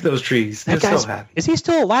 Look at those trees. They're so happy. Is he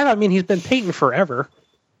still alive? I mean, he's been painting forever.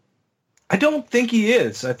 I don't think he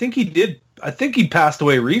is. I think he did. I think he passed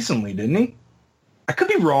away recently, didn't he? I could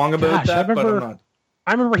be wrong about that, but I'm not.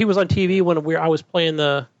 I remember he was on TV when I was playing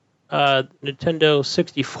the Nintendo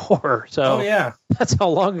 64. So Oh, yeah. that's how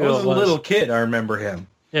long I ago was it was. a little kid. I remember him.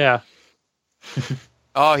 Yeah.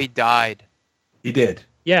 oh, he died. He did.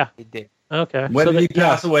 Yeah. He did. Okay. When So did he that- yeah.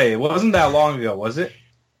 pass away? It wasn't that long ago, was it?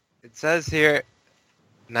 It says here,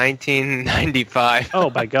 1995. Oh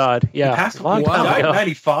my God! Yeah, He passed a long away. time Died in ago.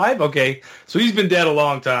 95? Okay. So he's been dead a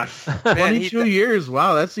long time. Man, 22 years.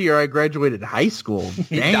 Wow, that's the year I graduated high school.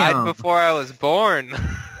 he died Damn. before I was born.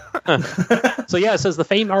 So yeah, it says the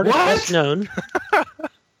famed artist What? best known.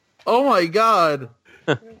 Oh my God.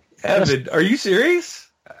 Evan, are you serious?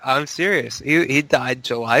 I'm serious. He died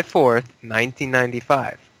July 4th,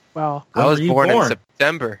 1995. Wow. I When was were you born in born?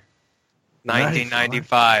 September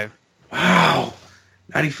 1995. Wow.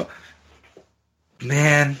 95.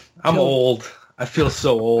 Man, I'm old. I feel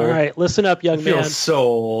so old. All right, listen up, I young feel man. so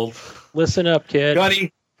old. Listen up, kid.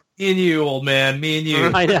 Gunny, me and you, old man. Me and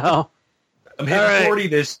you. I know. I'm hitting All right. 40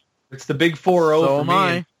 this. It's the big 4-0 So for am me.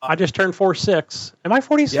 I. I just turned 46. Am I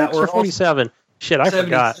 46 Yeah, we're or 47? Shit, I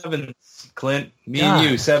forgot. 77s, Clint. Me God. and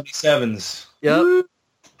you, 77s. Yep.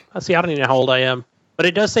 See, I don't even know how old I am. But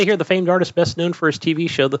it does say here the famed artist best known for his TV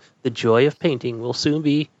show, The Joy of Painting, will soon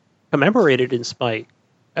be commemorated in Smite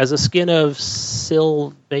as a skin of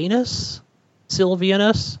Sylvanus. It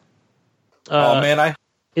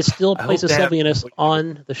still places Sylvanus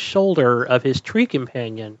on the shoulder of his tree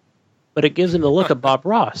companion, but it gives him the look of Bob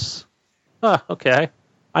Ross. Okay.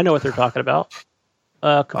 I know what they're talking about.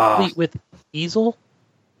 Complete with easel.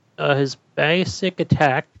 His basic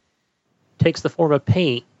attack takes the form of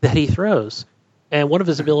paint that he throws, and one of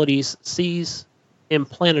his abilities sees him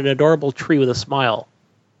plant an adorable tree with a smile.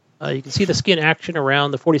 You can see the skin action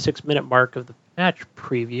around the 46-minute mark of the match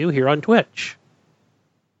preview here on Twitch.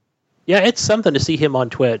 Yeah, it's something to see him on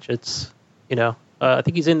Twitch. It's, I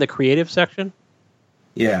think he's in the creative section.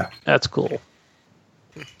 Yeah. That's cool.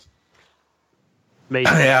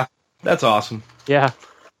 Amazing. Yeah, that's awesome. Yeah.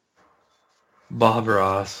 Bob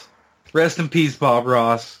Ross. Rest in peace, Bob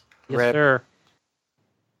Ross. Yes, sir.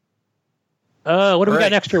 What do we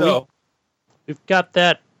got next year? We've got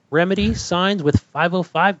that Remedy signs with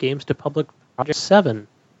 505 games to public Project 7.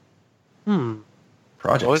 Project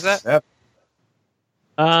What was that? 7.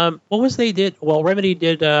 What was they did? Well, Remedy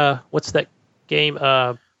did, what's that game?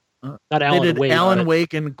 Not Alan Wake. Alan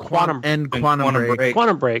Wake and Quantum Break.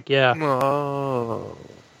 Quantum Break, yeah. Oh.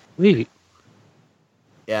 Neat.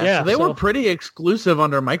 Yeah, so they were pretty exclusive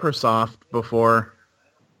under Microsoft before.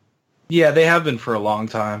 Yeah, they have been for a long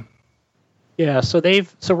time. Yeah, so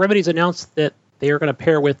Remedy's announced that they are going to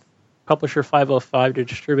pair with publisher 505 to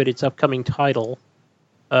distribute its upcoming title,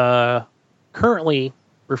 currently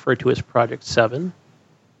referred to as Project 7.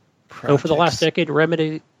 So for the last decade,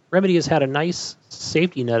 Remedy has had a nice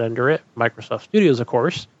safety net under it, Microsoft Studios, of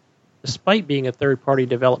course. Despite being a third-party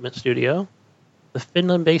development studio, the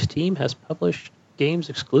Finland-based team has published games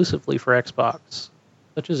exclusively for Xbox,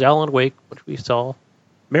 such as Alan Wake, which we saw,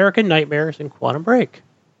 American Nightmares, and Quantum Break.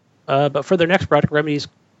 But for their next project, Remedy's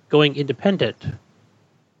going independent.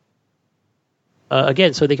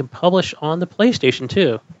 Again, so they can publish on the PlayStation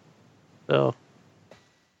too. So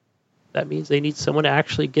that means they need someone to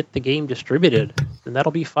actually get the game distributed, and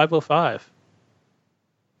that'll be 505.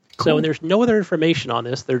 Cool. So, and there's no other information on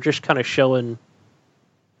this. They're just kind of showing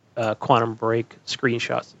Quantum Break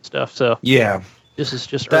screenshots and stuff. So yeah, this is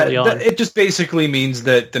just early on. It just basically means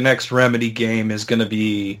that the next Remedy game is going to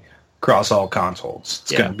be across all consoles.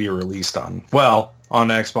 It's going to be released on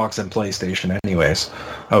Xbox and PlayStation anyways,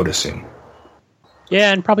 I would assume.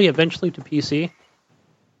 Yeah, and probably eventually to PC.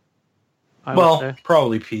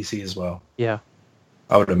 Probably PC as well. Yeah.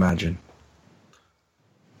 I would imagine.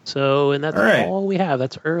 So, and that's all we have.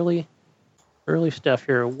 That's early stuff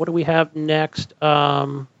here. What do we have next?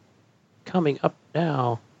 Coming up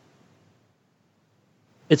now.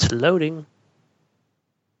 It's loading.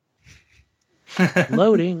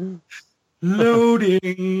 Loading.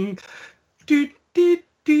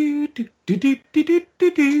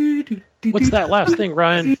 What's that last thing,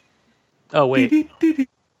 Ryan? Oh, wait. What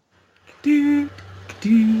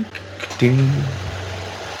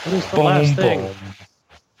is the last thing?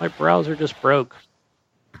 My browser just broke.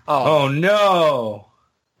 Oh no! All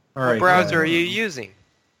right, what browser are you using?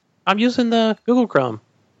 I'm using the Google Chrome.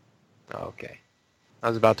 Oh, okay. I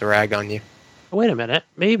was about to rag on you. Oh, wait a minute.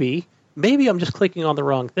 Maybe I'm just clicking on the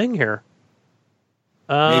wrong thing here.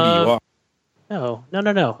 Maybe you are. No.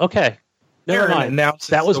 Okay. Never mind.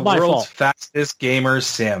 That was my fault. World's fastest gamer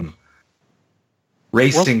sim.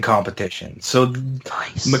 Racing competition. So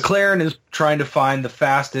nice. McLaren is trying to find the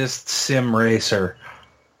fastest sim racer.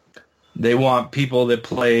 They want people that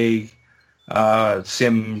play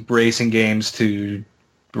sim racing games to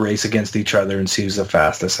race against each other and see who's the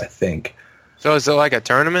fastest, I think. So is it like a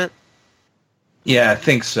tournament? Yeah, I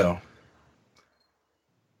think so.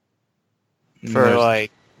 For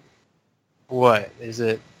like, what is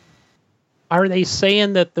it? Are they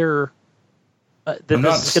saying that they're that I'm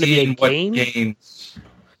not this is going to be a game? What games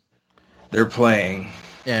they're playing.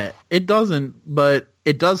 Yeah, it doesn't, but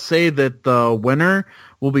it does say that the winner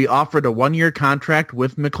will be offered a 1-year contract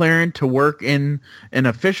with McLaren to work in an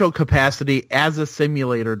official capacity as a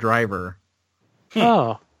simulator driver.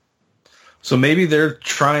 Oh. So maybe they're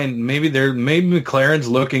trying, maybe McLaren's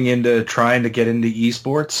looking into trying to get into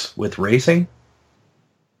esports with racing.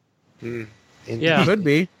 Yeah. Could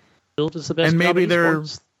be. Build is the best.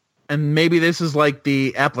 And maybe this is like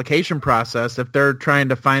the application process. If they're trying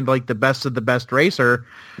to find like the best of the best racer,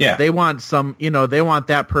 they want they want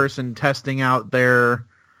that person testing out their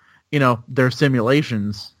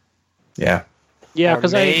simulations. Yeah. Yeah,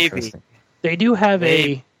 because they do have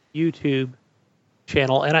a YouTube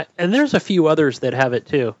channel, and there's a few others that have it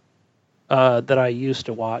too, that I used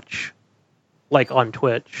to watch, like on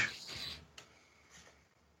Twitch.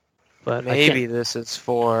 But maybe this is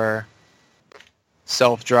for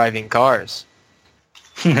self-driving cars.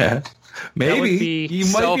 Maybe. You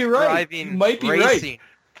might be right. You might be right.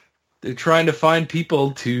 They're trying to find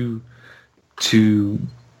people to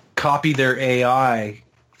copy their AI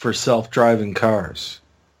for self-driving cars.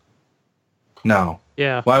 No.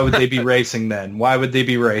 Yeah. Why would they be racing then? Why would they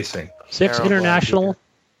be racing? 6 international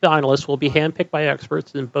finalists will be handpicked by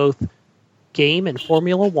experts in both game and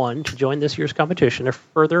Formula One to join this year's competition. A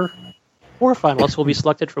further 4 finalists will be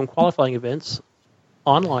selected from qualifying events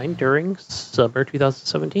online during summer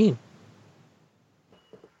 2017.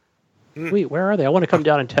 Wait, where are they? I want to come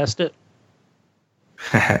down and test it.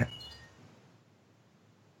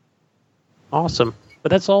 Awesome. But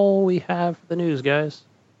that's all we have for the news, guys.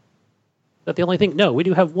 Is that the only thing? No, we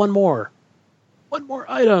do have one more. One more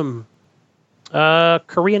item.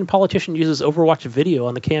 Korean politician uses Overwatch video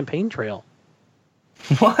on the campaign trail.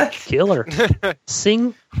 What? Killer.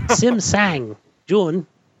 Sim Sang Jun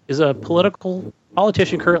is a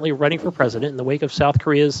politician currently running for president in the wake of South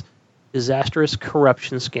Korea's disastrous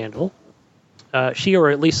corruption scandal. She, or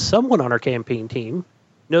at least someone on her campaign team,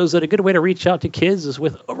 knows that a good way to reach out to kids is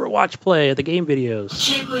with Overwatch play at the game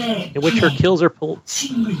videos, in which her kills are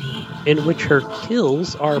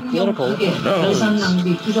political.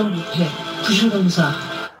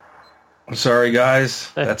 I'm sorry, guys.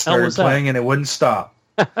 That started playing and it wouldn't stop.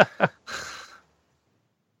 Had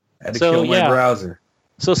to kill my browser.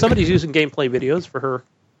 So somebody's using gameplay videos for her,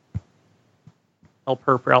 help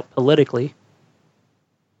her out politically.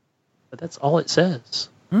 But that's all it says.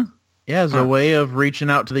 Yeah, as a way of reaching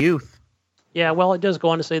out to the youth. Yeah, well, it does go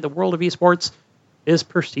on to say the world of esports is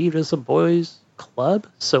perceived as a boys' club,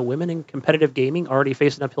 so women in competitive gaming already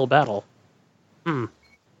face an uphill battle.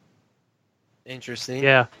 Interesting.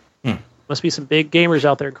 Yeah. Must be some big gamers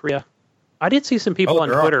out there in Korea. I did see some people on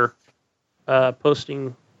Twitter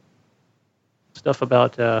posting stuff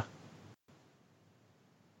about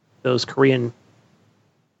those Korean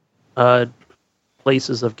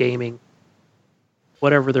places of gaming.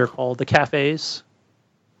 Whatever they're called, the cafes.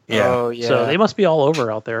 Yeah. Oh, yeah. So they must be all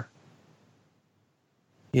over out there.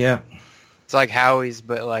 Yeah. It's like Howie's,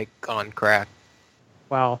 but like on crack.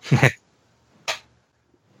 Wow.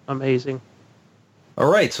 Amazing.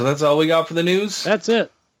 All right, so that's all we got for the news? That's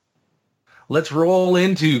it. Let's roll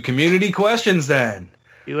into community questions then.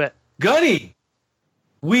 Do it. Gunny,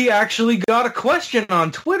 we actually got a question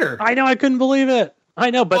on Twitter. I know, I couldn't believe it. I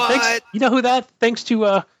know, but thanks, you know who that? Thanks to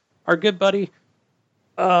our good buddy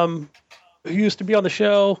who used to be on the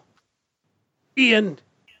show, Ian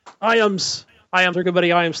Iams. Iams, our good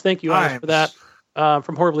buddy Iams. Thank you, Iams, for that.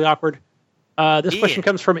 From Horribly Awkward. This question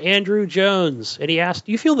comes from Andrew Jones, and he asked,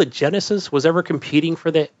 "Do you feel that Genesis was ever competing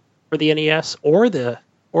for the NES or the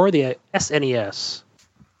SNES?"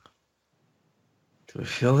 Do I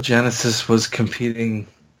feel Genesis was competing?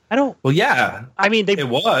 I don't. Well, yeah. I mean, it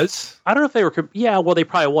was. I don't know if they were. Yeah, well, they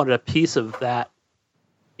probably wanted a piece of that,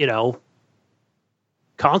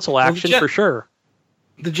 console action for sure.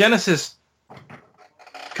 The Genesis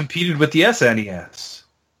competed with the SNES.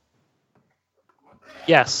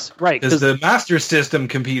 Yes, right. Because the Master System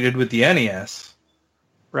competed with the NES.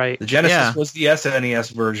 Right. The Genesis was the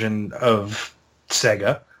SNES version of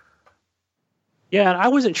Sega. Yeah, and I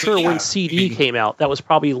wasn't sure when CD came out. That was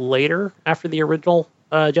probably later after the original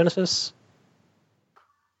Genesis.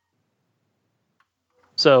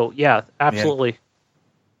 So, yeah, absolutely. Yeah.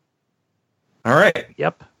 All right.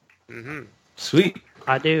 Yep. Mm-hmm. Sweet.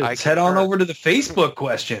 I do. Let's head on over to the Facebook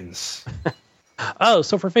questions. Oh,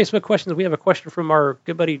 so for Facebook questions, we have a question from our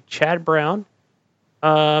good buddy Chad Brown.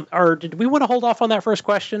 Or did we want to hold off on that first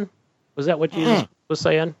question? Was that what you was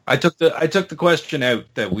saying? I took the question out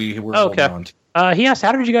that we were holding on to. He asked,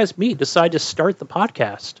 "How did you guys meet? Decide to start the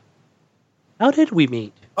podcast? How did we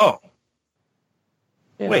meet?" Oh,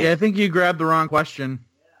 yeah. Wait, I think you grabbed the wrong question.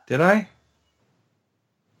 Did I?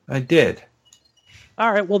 I did.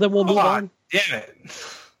 All right, well then we'll move on. Damn it!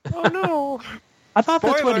 Oh no! I thought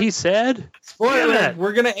that's what he said. Spoiler!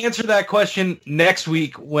 We're gonna answer that question next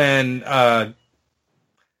week when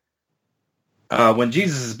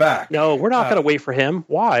Jesus is back. No, we're not gonna wait for him.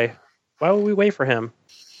 Why? Why would we wait for him?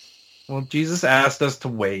 Well, Jesus asked us to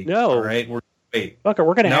wait. No. All right, wait. Fuck it,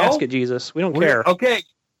 we're gonna ask it, Jesus. We don't care. Okay.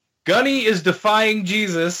 Gunny is defying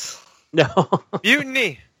Jesus. No.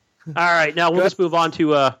 Mutiny. All right, now we'll just move on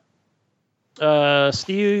to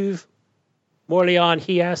Steve Morleon.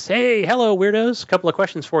 He asks, "Hey, hello, weirdos. A couple of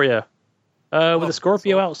questions for you. With the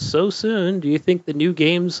Scorpio out so soon, do you think the new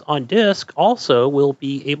games on disc also will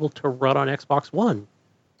be able to run on Xbox One?"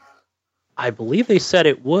 I believe they said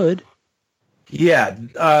it would. Yeah,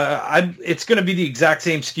 it's going to be the exact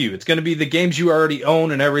same SKU. It's going to be the games you already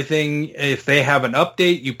own and everything. If they have an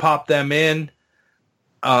update, you pop them in,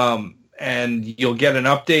 and you'll get an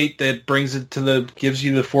update that brings it to gives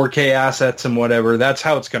you the 4K assets and whatever. That's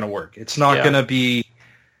how it's going to work. It's not going to be.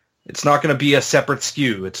 It's not going to be a separate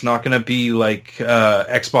SKU. It's not going to be like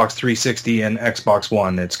Xbox 360 and Xbox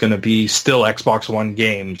One. It's going to be still Xbox One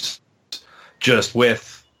games, just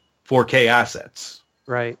with 4K assets.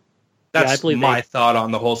 Right. That's my thought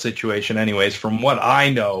on the whole situation anyways. From what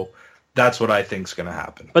I know, that's what I think is going to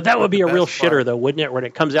happen. But that would be a real shitter, though, wouldn't it? When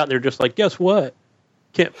it comes out and they're just like, guess what?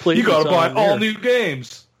 Can't play You got to buy all new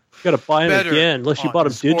games. You got to buy them again, unless you bought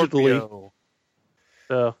them digitally.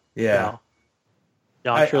 So, yeah.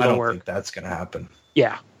 No, I'm sure I they'll don't work. think that's going to happen.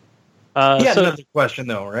 Yeah. Another question,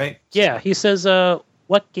 though, right? Yeah, he says,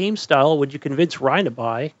 what game style would you convince Ryan to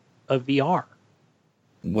buy a VR?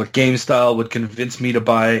 What game style would convince me to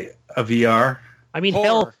buy a VR? I mean,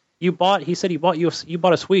 hell, he said you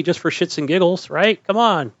bought a Switch just for shits and giggles, right? Come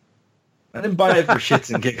on. I didn't buy it for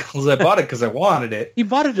shits and giggles. I bought it because I wanted it. You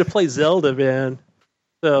bought it to play Zelda, man.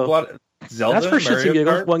 So Zelda, that's for shits and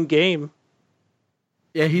giggles, Kart? one game.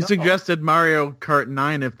 Yeah, he suggested Mario Kart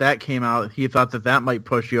 9 if that came out. He thought that might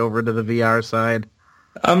push you over to the VR side.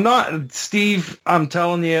 I'm not, Steve, I'm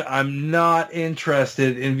telling you, I'm not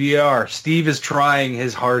interested in VR. Steve is trying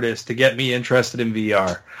his hardest to get me interested in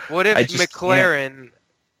VR. What if McLaren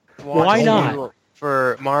why not?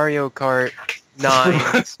 For Mario Kart 9?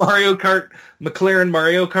 McLaren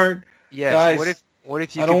Mario Kart? Yes. Guys, what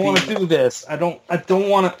if you I don't want to do this. I don't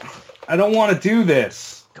want to do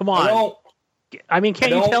this. Come on. I mean,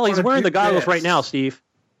 can't you tell he's wearing the goggles right now, Steve?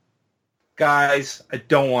 Guys, I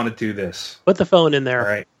don't want to do this. Put the phone in there. All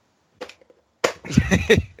right.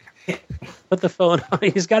 Put the phone on.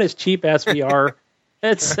 He's got his cheap-ass VR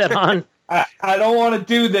headset on. I don't want to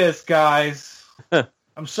do this, guys.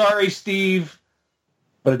 I'm sorry, Steve.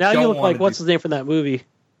 But now you look like, what's his name from that movie?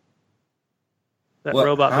 That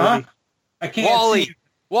robot movie. I can't see.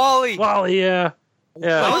 Wall-E, yeah.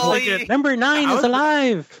 Wall-E. Number 9 is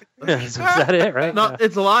alive. Is that it, right? No,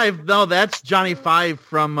 it's alive. No, that's Johnny Five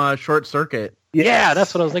from Short Circuit. Yes. Yeah,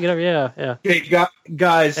 that's what I was thinking of. Yeah. Okay,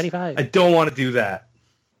 guys, Johnny Five. I don't want to do that.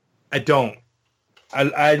 I don't.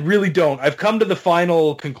 I really don't. I've come to the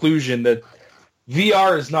final conclusion that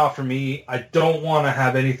VR is not for me. I don't want to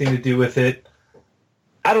have anything to do with it.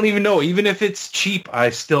 I don't even know. Even if it's cheap,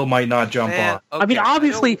 I still might not jump on. Okay. I mean,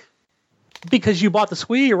 obviously, because you bought the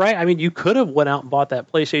Switch, right? I mean, you could have went out and bought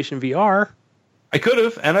that PlayStation VR. I could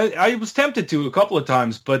have, and I was tempted to a couple of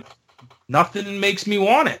times, but nothing makes me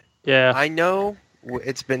want it. Yeah. I know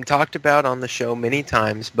it's been talked about on the show many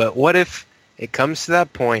times, but what if it comes to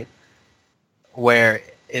that point where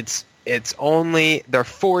it's only they're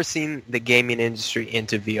forcing the gaming industry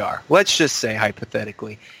into VR? Let's just say,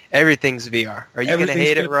 hypothetically, everything's VR. Are you going to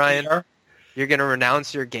hate it, Ryan? VR? You're going to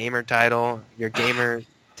renounce your gamer title, your gamer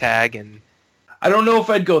tag, and... I don't know if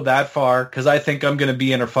I'd go that far, because I think I'm going to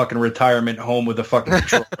be in a fucking retirement home with a fucking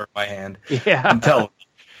controller in my hand. Yeah. I'm telling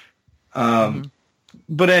you.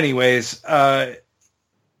 But anyways,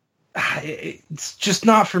 it's just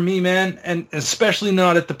not for me, man, and especially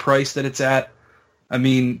not at the price that it's at. I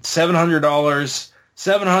mean,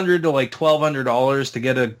 $700 to like $1,200 to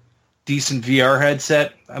get a decent VR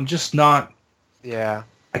headset. I'm just not. Yeah.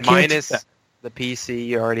 I can't minus the PC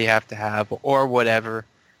you already have to have, or whatever.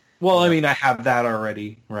 Well, I mean, I have that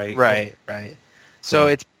already, right? Right.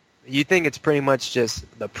 So you think it's pretty much just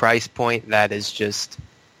the price point that is just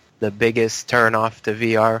the biggest turn-off to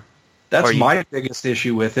VR? That's my biggest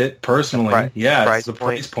issue with it, personally. It's the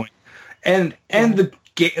price point. And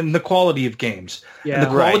the quality of games. Yeah, and the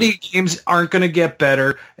quality of games aren't going to get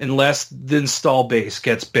better unless the install base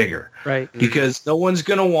gets bigger. Right. Because no one's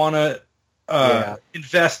going to want to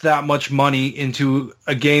invest that much money into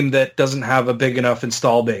a game that doesn't have a big enough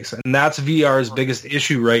install base. And that's VR's biggest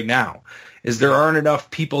issue right now, is there aren't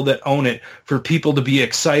enough people that own it for people to be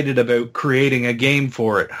excited about creating a game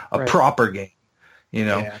for it, a proper game. You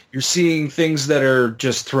know, you're seeing things that are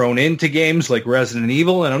just thrown into games like Resident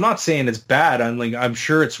Evil, and I'm not saying it's bad. I'm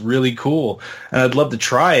sure it's really cool, and I'd love to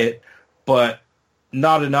try it, but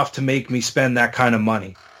not enough to make me spend that kind of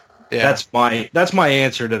money. Yeah. That's my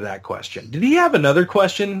answer to that question. Did he have another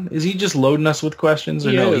question? Is he just loading us with questions,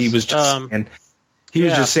 or no? He was just saying,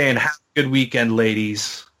 just saying, "Have a good weekend,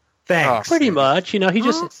 ladies." Thanks. Pretty much, you know, he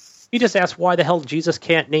just asked why the hell Jesus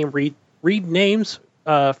can't read names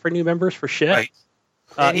for new members for shit.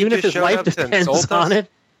 Right. Even if his life depends on it,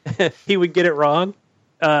 he would get it wrong.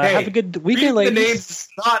 Have a good weekend, ladies. The names is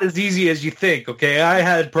not as easy as you think, okay? I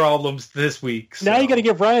had problems this week. So. Now you got to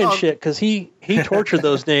give Ryan shit, because he tortured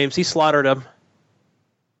those names. He slaughtered them.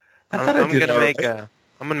 I'm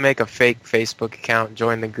gonna make a fake Facebook account,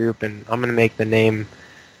 join the group, and I'm gonna make the name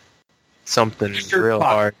something real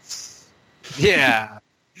hard. Yeah.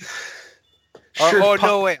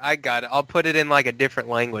 No, wait, I got it. I'll put it in like a different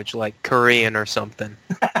language, like Korean or something.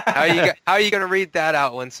 How are you gonna read that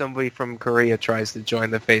out when somebody from Korea tries to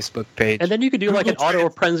join the Facebook page? And then you could do like an auto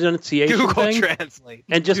pronunciation Google thing Translate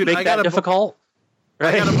and just make that difficult.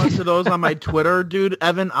 Right? I got a bunch of those on my Twitter, dude.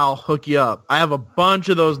 Evan, I'll hook you up. I have a bunch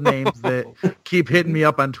of those names that keep hitting me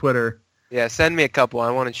up on Twitter. Yeah, send me a couple. I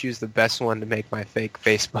want to choose the best one to make my fake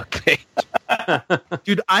Facebook page.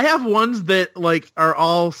 Dude, I have ones that like are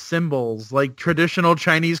all symbols, like traditional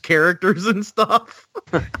Chinese characters and stuff.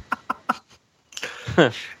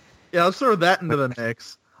 Yeah, let's throw that into the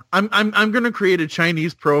mix. I'm gonna create a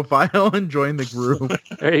Chinese profile and join the group.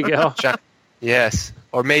 There you go. Yes,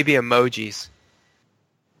 or maybe emojis.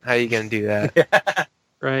 How are you gonna do that? Yeah.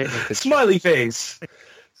 Right. Smiley face.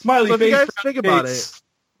 Smiley so face. If you guys think about it,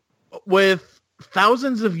 with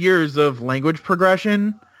thousands of years of language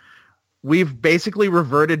progression, we've basically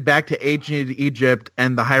reverted back to ancient Egypt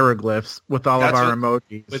and the hieroglyphs with all of our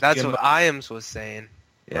emojis. That's what Iams was saying,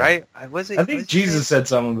 right? I think Jesus said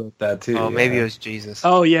something about that too. Oh, maybe it was Jesus.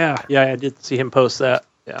 Oh yeah, I did see him post that.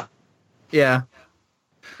 Yeah,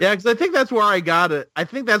 because I think that's where I got it. I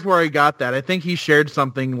think that's where I got that. I think he shared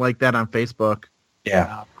something like that on Facebook.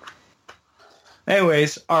 Yeah.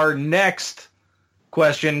 Anyways, our next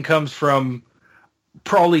question comes from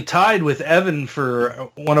probably tied with Evan for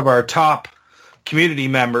one of our top community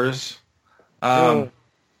members, Mr.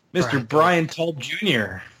 Brian Tulp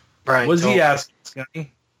Jr. What does he ask,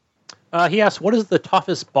 Scotty? He asked, what is the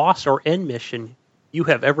toughest boss or end mission you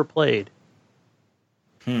have ever played?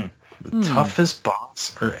 Toughest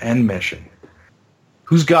boss or end mission?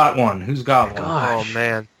 Who's got one? Gosh. Oh,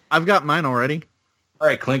 man. I've got mine already. All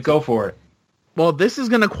right, Clint, go for it. Well, this is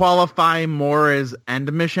going to qualify more as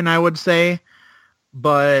end mission, I would say.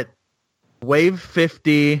 But Wave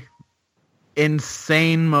 50,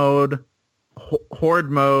 Insane Mode, Horde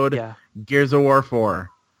Mode, Gears of War 4.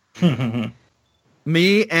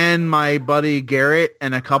 Me and my buddy Garrett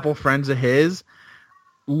and a couple friends of his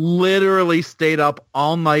literally stayed up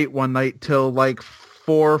all night one night till like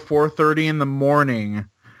 4:30 in the morning,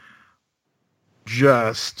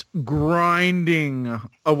 just grinding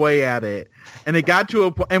away at it. And it got to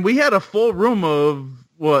a point, and we had a full room of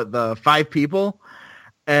the 5 people,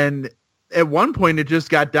 and at one point it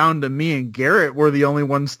just got down to me and Garrett were the only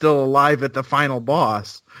ones still alive at the final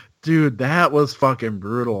boss. Dude, that was fucking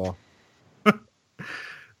brutal.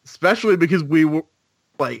 Especially because we were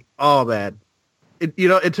like, oh man,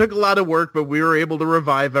 it took a lot of work, but we were able to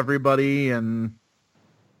revive everybody, and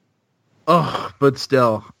but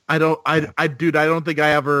still, I don't think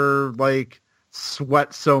I ever like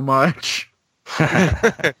sweat so much.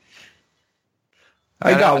 I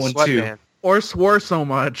got one too. Man. Or swore so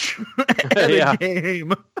much at a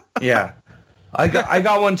game. Yeah. I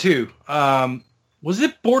got one too. Was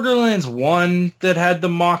it Borderlands 1 that had the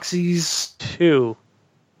Moxies? 2.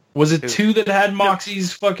 Was it 2 that had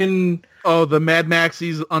Moxies fucking... Oh, the Mad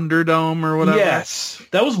Maxie's Underdome or whatever? Yes.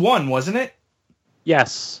 That was 1, wasn't it?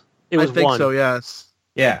 Yes. It was 1. I think so, yes.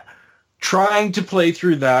 Yeah. Trying to play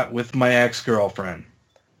through that with my ex-girlfriend.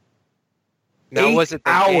 Now, was it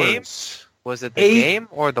the game? Was it the game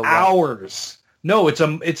or the hours? No, it's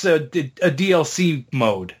a DLC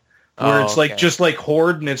mode where it's like just like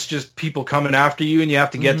Horde, and it's just people coming after you, and you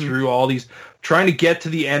have to get through all these. Trying to get to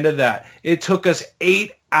the end of that, it took us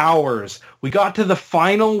 8 hours. We got to the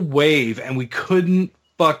final wave, and we couldn't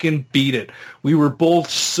fucking beat it. We were both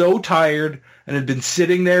so tired and had been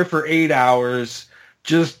sitting there for 8 hours,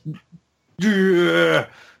 just and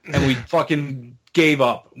we fucking gave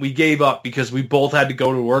up. We gave up because we both had to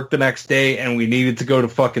go to work the next day, and we needed to go to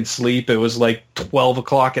fucking sleep. It was like 12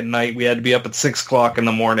 o'clock at night. We had to be up at 6 o'clock in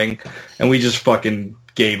the morning, and we just fucking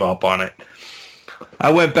gave up on it.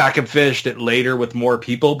 I went back and finished it later with more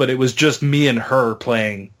people, but it was just me and her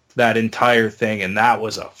playing that entire thing, and that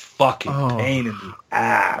was a fucking pain in the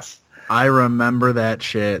ass. I remember that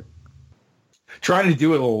shit. Trying to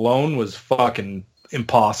do it alone was fucking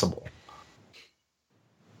impossible.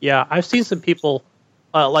 Yeah, I've seen some people,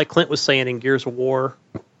 like Clint was saying in Gears of War,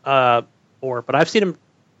 but I've seen him,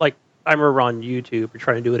 like, I remember on YouTube,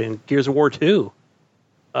 trying to do it in Gears of War 2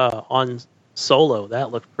 on solo. That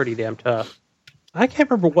looked pretty damn tough. I can't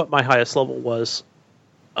remember what my highest level was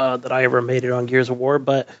that I ever made it on Gears of War,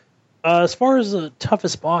 but as far as the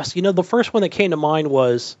toughest boss, the first one that came to mind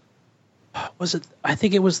was it, I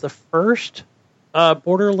think it was the first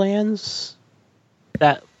Borderlands,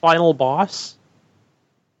 that final boss.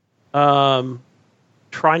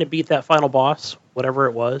 Trying to beat that final boss, whatever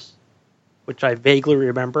it was. which I vaguely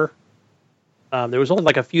remember. There was only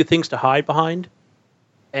like a few things to hide behind,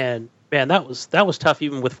 and man, that was tough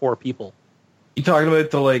even with 4 people. You talking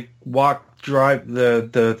about the like drive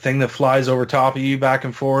the thing that flies over top of you back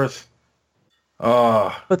and forth?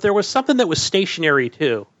 But there was something that was stationary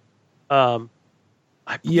too. I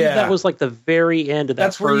believe that was like the very end of that.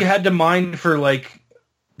 That's where you had to mine for like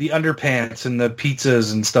the underpants and the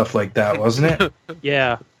pizzas and stuff like that, wasn't it?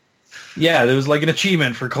 Yeah. Yeah, there was like an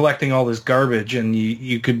achievement for collecting all this garbage, and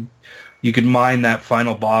you could mine that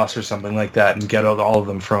final boss or something like that and get all of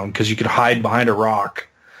them from, because you could hide behind a rock.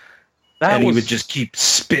 He would just keep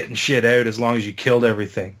spitting shit out as long as you killed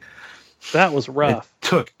everything. That was rough. It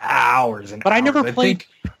took hours and but hours. I never played.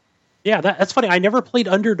 Yeah, that's funny. I never played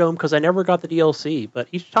Underdome because I never got the DLC. But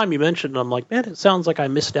each time you mentioned it, I'm like, man, it sounds like I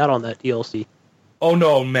missed out on that DLC. Oh,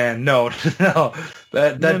 no, man. No.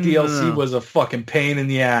 That DLC was a fucking pain in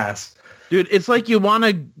the ass. Dude, it's like you want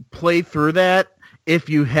to play through that if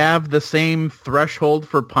you have the same threshold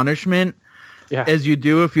for punishment as you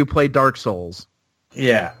do if you play Dark Souls.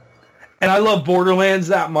 Yeah. And I love Borderlands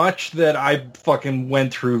that much that I fucking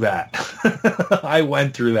went through that. I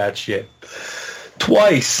went through that shit.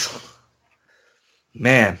 Twice.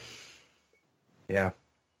 Man. Yeah.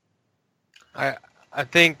 I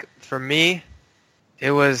think for me,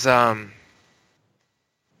 it was I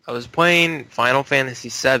was playing Final Fantasy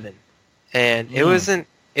VII, and it wasn't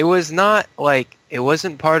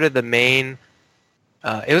part of the main.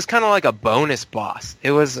 It was kind of like a bonus boss.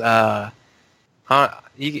 It was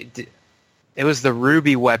it was the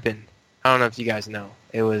ruby weapon. I don't know if you guys know.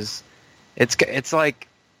 It's like,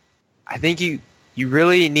 I think you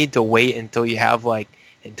really need to wait until you have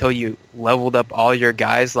until you leveled up all your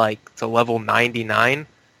guys to level 99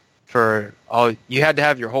 you had to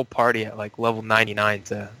have your whole party at level 99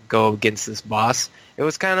 to go against this boss. It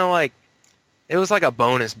was kind of like, it was like a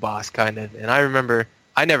bonus boss kind of, and I remember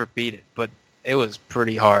I never beat it, but it was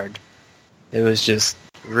pretty hard. It was just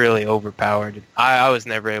really overpowered. I was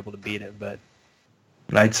never able to beat it, but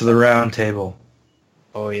Knights of the Round Table.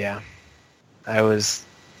 Oh yeah. Never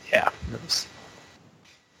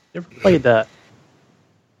played that.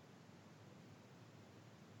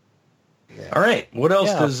 Yeah. All right. What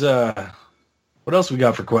else what else we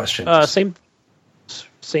got for questions?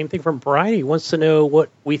 Same thing from Brian. He wants to know what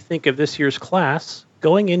we think of this year's class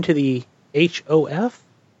going into the HOF.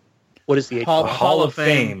 What is the HOF? Hall of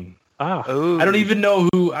Fame. Ah. Ooh. I don't even know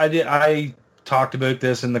who I did. I talked about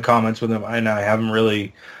this in the comments with him, and I haven't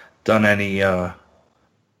really done any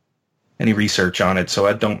research on it, so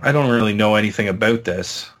I don't really know anything about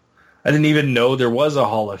this. I didn't even know there was a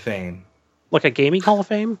Hall of Fame. Like a gaming Hall of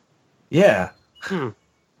Fame? Yeah. In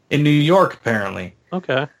New York, apparently.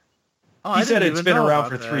 Okay. He said it's been around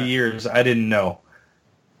for 3 years. I didn't know.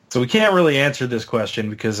 So we can't really answer this question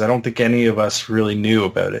because I don't think any of us really knew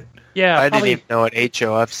about it. Yeah, I didn't even know what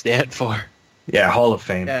HOF stand for. Yeah, Hall of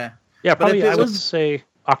Fame. Yeah, probably I would say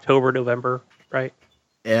October, November, right?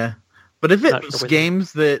 Yeah. But if it was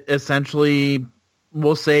games that essentially,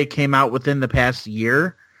 we'll say, came out within the past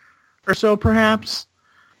year or so, perhaps,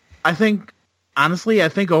 honestly, I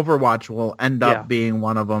think Overwatch will end up being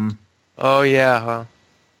one of them. Oh, yeah. Well.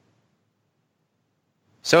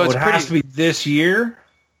 So it has to be this year?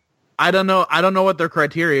 I don't know what their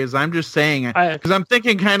criteria is. I'm just saying, because I'm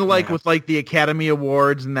thinking kind of like with the Academy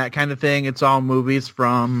Awards and that kind of thing. It's all movies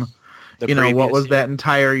from, what was that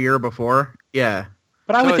entire year before? Yeah.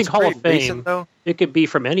 But I would think Hall of Fame, it could be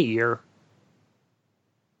from any year.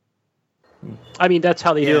 I mean, that's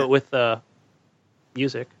how they do it with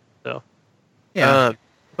music. So. Yeah.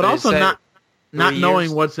 But also not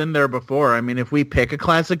knowing what's in there before. I mean, if we pick a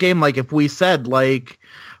classic game, like if we said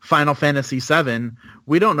Final Fantasy VII,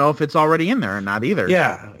 we don't know if it's already in there or not either.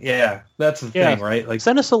 Yeah. That's the thing, right?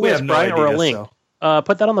 Send us a list, Brian, or a link.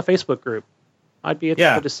 Put that on the Facebook group. I'd be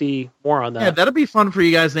interested to see more on that. Yeah, that'd be fun for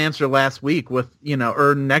you guys to answer last week with,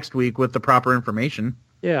 or next week with the proper information.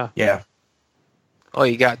 Yeah. Yeah. Oh,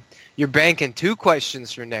 you're banking 2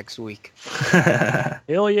 questions for next week.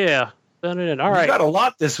 Hell yeah. Send it in. All right. You got a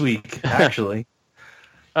lot this week, actually.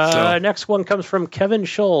 Next one comes from Kevin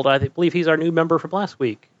Schold. I believe he's our new member from last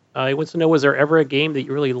week. He wants to know, was there ever a game that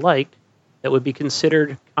you really liked that would be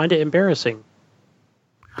considered kind of embarrassing?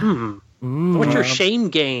 What's your shame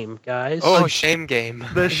game, guys? Oh, shame game.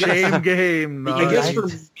 The shame game. I guess for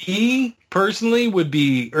me, personally, would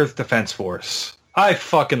be Earth Defense Force. I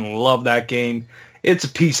fucking love that game. It's a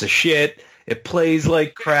piece of shit. It plays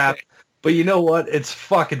like crap. But you know what? It's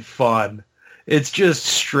fucking fun. It's just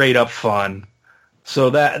straight up fun.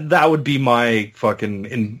 So that would be my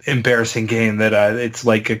fucking embarrassing game that it's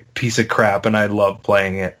like a piece of crap and I love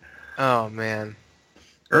playing it. Oh, man.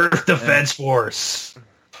 Earth Defense Force.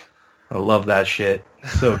 I love that shit.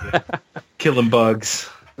 So good. Killing bugs.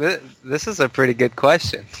 This is a pretty good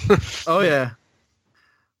question. Oh, yeah.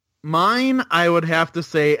 Mine, I would have to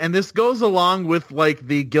say, and this goes along with, like,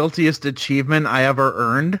 the guiltiest achievement I ever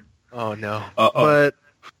earned. Oh, no. But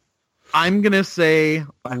I'm going to say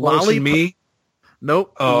Me?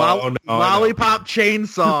 Nope. Lollipop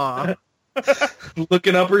Chainsaw.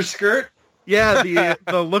 Looking up her skirt? Yeah,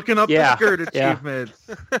 the looking up the skirt achievement.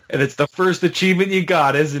 And it's the first achievement you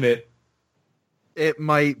got, isn't it? It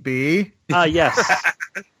might be. Yes.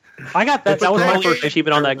 I got that. That was my first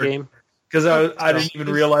achievement on that game. Because I didn't even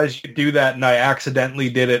realize you could do that, and I accidentally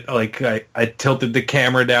did it. Like, I tilted the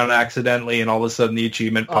camera down accidentally, and all of a sudden the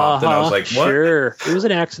achievement popped, and I was like, what? Sure. It was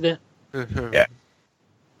an accident. Yeah.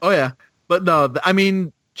 Oh, yeah. But no, I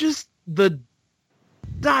mean, just the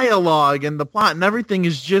dialogue and the plot and everything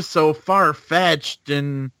is just so far-fetched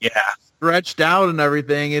and stretched out and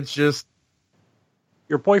everything. It's just...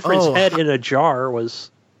 Your boyfriend's head in a jar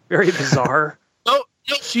was very bizarre. Oh,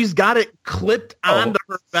 she's got it clipped onto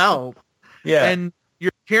her belt. Yeah. And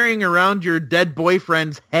you're carrying around your dead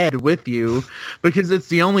boyfriend's head with you because it's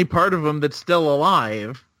the only part of him that's still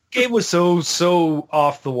alive. It was so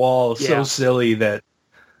off the wall, so silly that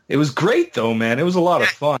it was great though, man. It was a lot of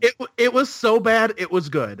fun. It was so bad, it was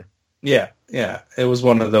good. Yeah. It was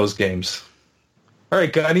one of those games. All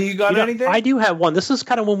right, Gunny, you got anything? I do have one. This is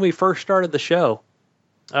kind of when we first started the show.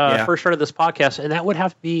 First started this podcast, and that would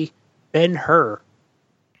have to be Ben-Hur.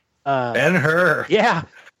 Ben-Hur. Yeah.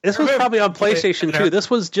 This was probably on PlayStation 2. This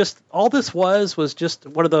was just, all this was just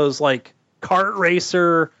one of those, like, kart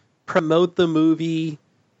racer, promote the movie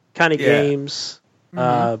kind of games.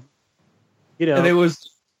 And it was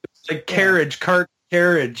like kart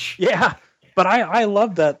carriage. Yeah. But I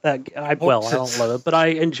loved that. I don't love it, but I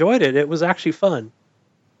enjoyed it. It was actually fun.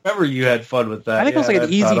 Remember you had fun with that. I think it was like an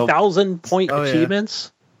easy 1,000-point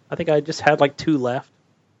achievements. I think I just had like 2 left.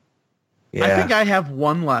 Yeah. I think I have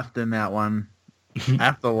 1 left in that one. I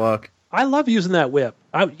have to look. I love using that whip.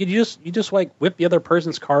 You just like whip the other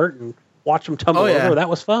person's cart and watch them tumble over. That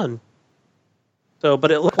was fun. So,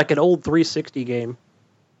 but it looked like an old 360 game.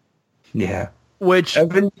 Yeah. Which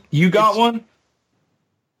Evan, you got one?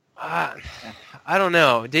 I don't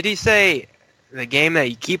know. Did he say the game that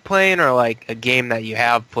you keep playing, or like a game that you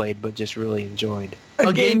have played but just really enjoyed?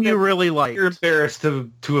 A game you really liked. You're embarrassed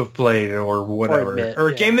to have played, or whatever. Or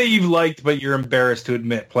a game that you've liked but you're embarrassed to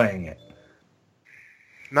admit playing it.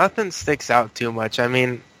 Nothing sticks out too much. I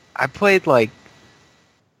mean, I played like...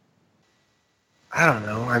 I don't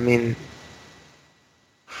know. I mean,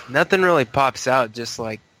 nothing really pops out. Just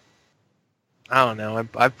like... I don't know.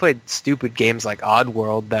 I've played stupid games like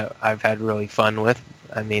Oddworld that I've had really fun with.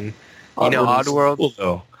 I mean, Oddworld? Cool,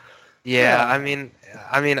 though. Yeah, I mean,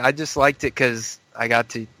 I just liked it because I got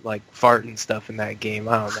to like fart and stuff in that game.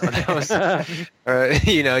 I don't know. That was, I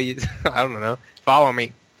don't know. Follow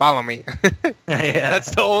me.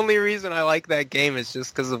 That's the only reason I like that game. Is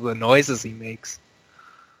just because of the noises he makes.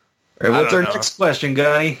 All right, what's our next question,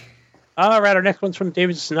 Gunny? All right, our next one's from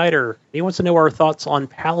David Snyder. He wants to know our thoughts on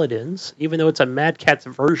Paladins, even though it's a Mad Catz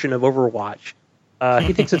version of Overwatch.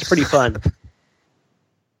 He thinks it's pretty fun.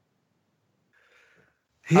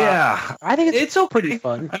 Yeah, I think it's okay. Pretty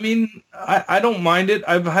fun. I mean, I don't mind it.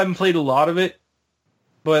 I haven't played a lot of it,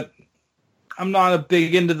 but I'm not a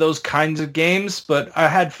big into those kinds of games. But I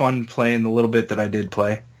had fun playing the little bit that I did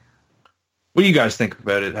play. What do you guys think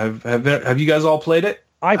about it? Have you guys all played it?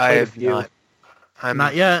 I played a few.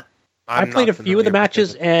 Not yet. I played a few of the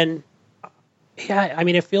matches, and yeah, I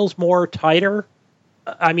mean, it feels more tighter.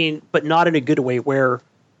 I mean, but not in a good way where,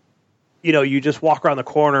 you just walk around the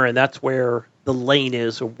corner and that's where the lane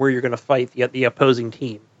is, or where you're going to fight the opposing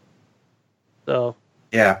team. So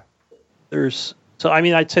yeah,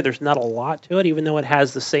 I'd say there's not a lot to it, even though it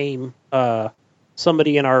has the same.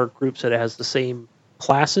 Somebody in our group said it has the same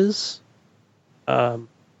classes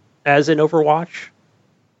as in Overwatch.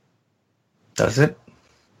 Does it?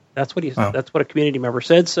 That's what That's what a community member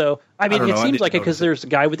said. So I mean, it seems like it because there's a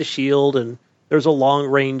guy with a shield and there's a long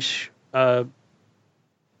range, character.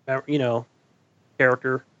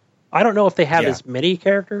 I don't know if they have as many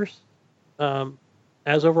characters as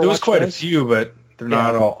Overwatch. There was quite a few, but they're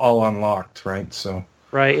not all unlocked, right? So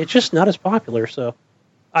right, it's just not as popular. So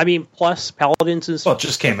I mean, plus Paladins is it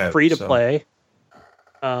just came out free to play.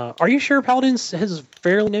 Are you sure Paladins is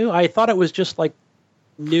fairly new? I thought it was just like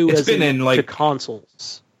new. It's been in to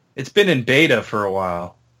consoles. It's been in beta for a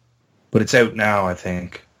while, but it's out now, I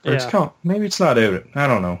think. Or maybe it's not out. I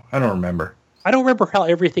don't know. I don't remember. I don't remember how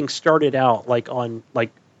everything started out, on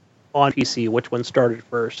PC. Which one started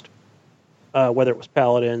first? Whether it was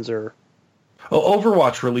Paladins or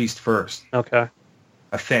Overwatch released first. Okay.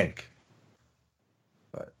 I think.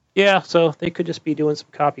 Yeah, so they could just be doing some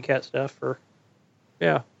copycat stuff,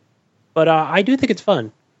 yeah. But I do think it's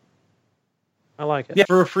fun. I like it. Yeah,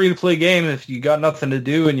 for a free-to-play game, if you got nothing to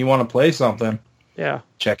do and you want to play something,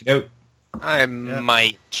 check it out. I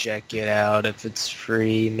might check it out if it's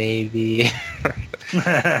free, maybe.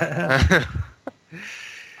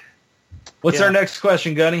 What's our next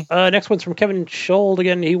question, Gunny? Next one's from Kevin Schold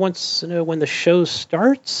again. He wants to know when the show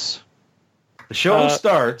starts. The show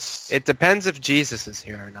starts. It depends if Jesus is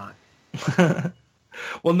here or not.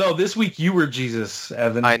 Well, no, this week you were Jesus,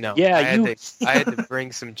 Evan. I know. Yeah, I had to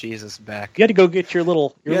bring some Jesus back. You had to go get your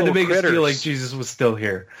little You had to make critters. us feel like Jesus was still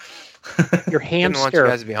here. Your Didn't want you hamster.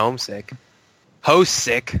 guys to be homesick.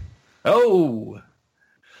 Sick. Oh.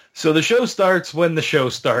 So the show starts when the show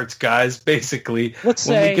starts, guys, basically. Let's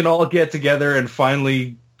when say we can all get together and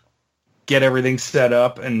finally get everything set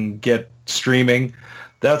up and get streaming.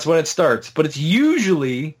 That's when it starts. But it's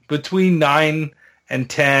usually between 9 and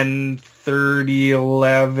 10, 30,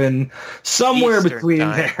 11, somewhere Eastern between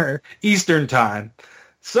time. there. Eastern time.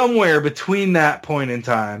 Somewhere between that point in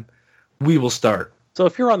time, we will start. So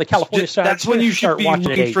if you're on the California side, That's when you should start be watching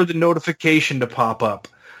looking at for the notification to pop up.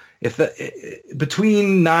 If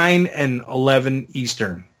between 9 and 11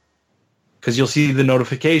 Eastern, because you'll see the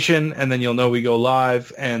notification, and then you'll know we go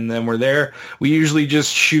live, and then we're there. We usually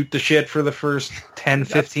just shoot the shit for the first 10,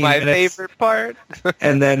 15 That's my minutes. favorite part.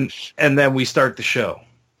 and then we start the show.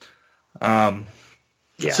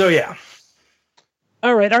 So yeah.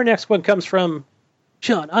 All right, our next one comes from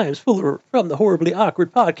John Ives Fuller from the Horribly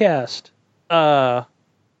Awkward Podcast.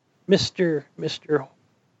 Mr.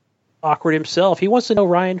 Awkward himself. He wants to know,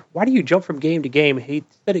 Ryan, why do you jump from game to game? He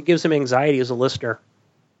said it gives him anxiety as a listener.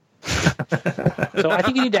 So I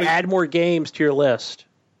think you need to add more games to your list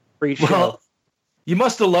for each show. You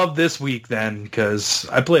must have loved this week then, because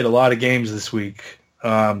I played a lot of games this week.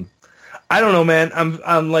 I don't know, man.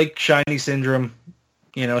 I'm like Shiny Syndrome,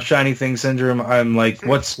 Shiny Thing Syndrome. I'm like,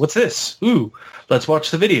 what's this? Ooh, let's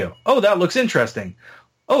watch the video. Oh, that looks interesting.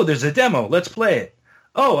 Oh, there's a demo. Let's play it.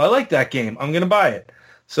 Oh, I like that game. I'm gonna buy it.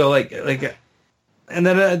 So and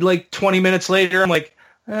then like 20 minutes later, I'm like,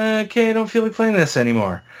 okay, I don't feel like playing this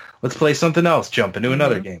anymore. Let's play something else. Jump into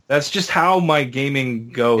another game. That's just how my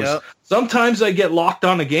gaming goes. Yep. Sometimes I get locked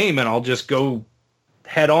on a game and I'll just go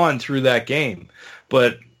head on through that game.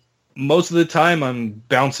 But most of the time I'm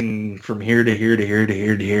bouncing from here to here to here to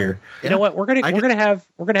here to here. You know what? We're gonna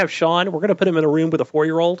have Sean. We're gonna put him in a room with a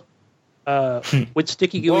 4-year-old with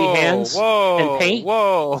sticky gooey hands and paint.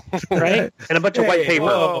 Right? And a bunch of white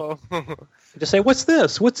paper. Just say, "What's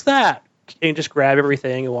this? What's that?" And just grab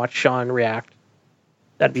everything and watch Sean react.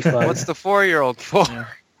 That'd be fun. What's the 4-year-old for?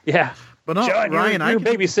 Yeah. But no, John, Ryan, you're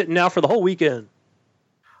babysitting now for the whole weekend.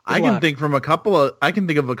 I can think of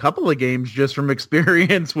a couple of games just from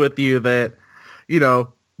experience with you that,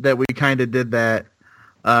 that we kind of did that.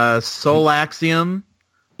 Soul Axiom.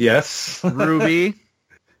 Yes. Ruby.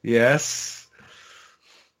 Yes.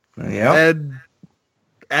 Yeah. And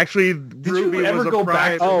actually, did Ruby you ever was a go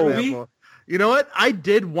back to Ruby? You know what? I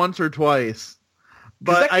did once or twice.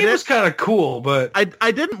 But that game was kind of cool, but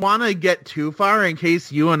I didn't want to get too far in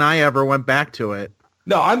case you and I ever went back to it.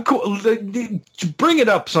 No, I'm cool. Bring it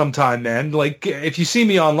up sometime, man. Like, if you see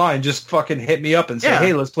me online, just fucking hit me up and say,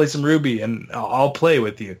 hey, let's play some Ruby, and I'll play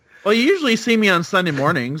with you. Well, you usually see me on Sunday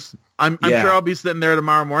mornings. I'm sure I'll be sitting there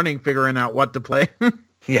tomorrow morning figuring out what to play.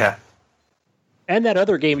 Yeah. And that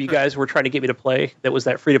other game you guys were trying to get me to play, that was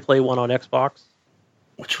that free-to-play one on Xbox.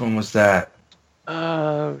 Which one was that?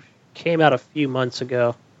 Came out a few months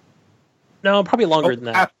ago. No, probably longer than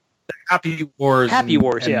that. Happy Wars. Happy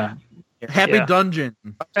Wars, yeah. Happy Dungeon.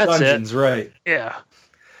 That's Dungeons, right. Yeah.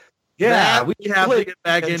 Yeah, that we have to get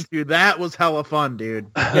back into. That was hella fun, dude.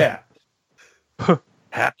 Yeah.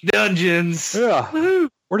 Happy Dungeons. Yeah. Woo-hoo.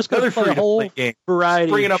 We're just going to play a whole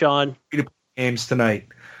variety, Sean. Games tonight.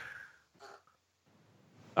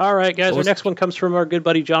 All right, guys. Our next one comes from our good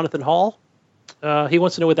buddy Jonathan Hall. He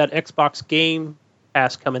wants to know what that Xbox Game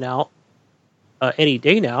Pass coming out any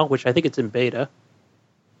day now, which I think it's in beta.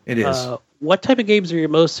 It is. What type of games are you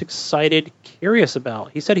most excited, curious about?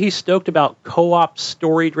 He said he's stoked about co-op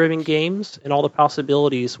story-driven games and all the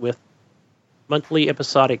possibilities with monthly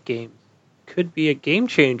episodic games. Could be a game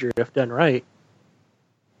changer if done right.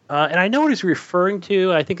 And I know what he's referring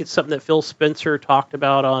to. I think it's something that Phil Spencer talked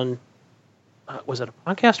about on, was it a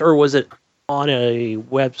podcast or was it on a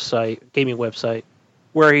website, gaming website,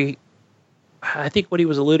 where I think what he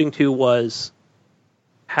was alluding to was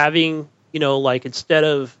having, like instead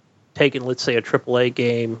of taking, let's say, a AAA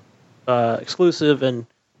game exclusive and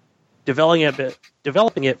developing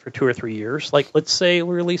it for 2 or 3 years. Like, let's say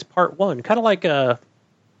we release part 1, kind of like I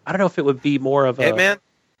don't know if it would be more of a Hitman.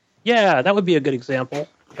 Yeah, that would be a good example.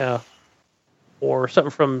 Yeah, or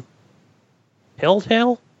something from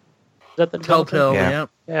Telltale. Is that the Telltale? Yeah.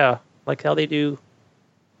 Yeah, like how they do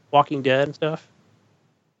Walking Dead and stuff.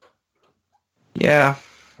 Yeah,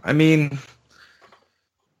 I mean,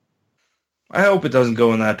 I hope it doesn't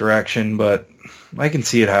go in that direction, but I can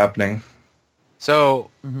see it happening. So,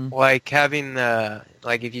 like having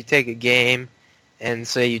like if you take a game and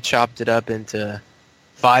say you chopped it up into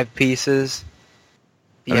 5 pieces,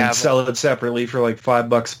 you And have sell it separately for like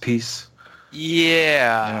 $5 a piece.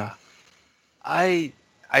 Yeah. I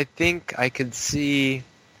think I could see.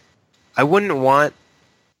 I wouldn't want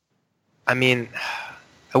it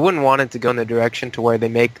to go in the direction to where they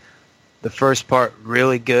make the first part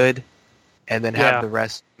really good and then have the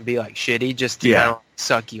rest be like shitty just to kind of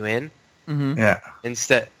suck you in. Mm-hmm. Yeah.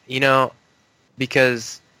 Instead,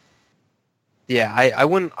 because I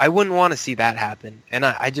wouldn't want to see that happen. And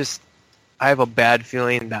I have a bad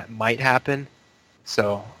feeling that might happen.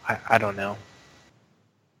 So I don't know.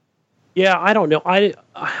 Yeah, I don't know. I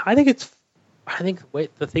think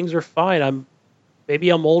the things are fine. Maybe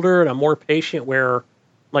I'm older and I'm more patient where I'm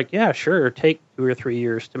like, yeah, sure, take 2 or 3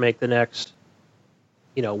 years to make the next,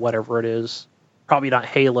 whatever it is. Probably not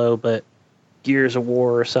Halo, but Gears of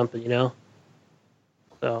War or something,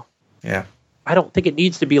 So yeah, I don't think it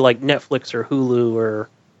needs to be like Netflix or Hulu or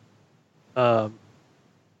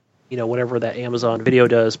whatever that Amazon Video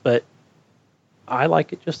does, but I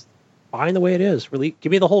like it just fine the way it is. Really,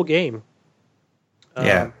 give me the whole game.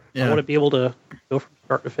 I want to be able to go from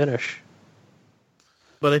start to finish.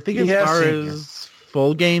 But I think as far as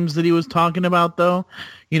full games that he was talking about, though,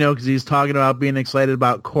 because he's talking about being excited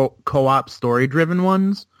about co-op story-driven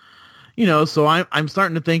ones, so I'm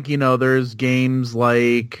starting to think, there's games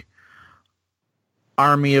like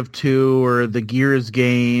Army of Two or the Gears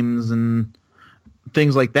games and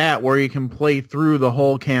things like that where you can play through the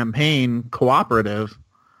whole campaign cooperative,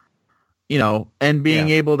 and being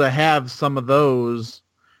able to have some of those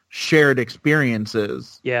shared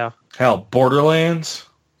experiences. Yeah. Hell, Borderlands.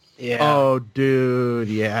 Yeah. Oh, dude,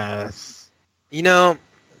 yes.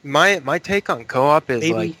 My take on co-op is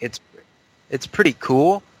like it's pretty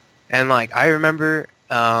cool, and like I remember,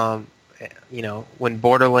 when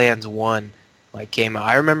Borderlands 1 like came out,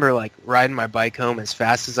 I remember like riding my bike home as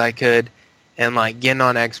fast as I could, and like getting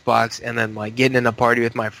on Xbox, and then like getting in a party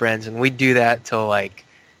with my friends, and we'd do that till like,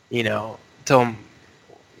 till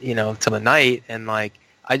the night, and like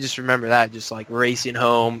I just remember that just like racing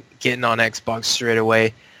home, getting on Xbox straight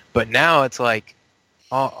away. But now it's like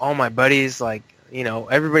all my buddies, like,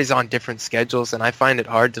 everybody's on different schedules, and I find it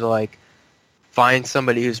hard to like find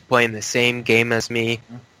somebody who's playing the same game as me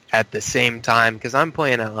at the same time, because I'm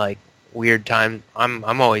playing at like weird time. I'm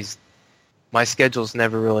always, my schedule's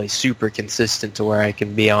never really super consistent to where I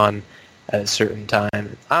can be on at a certain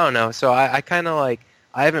time. I don't know. So I kind of like,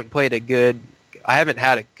 I haven't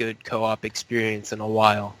had a good co-op experience in a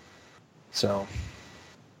while. So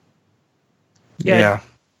Yeah.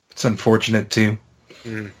 It's unfortunate too.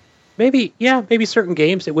 Maybe certain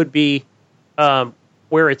games it would be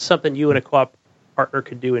where it's something you and a co-op partner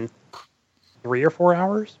could do in 3 or 4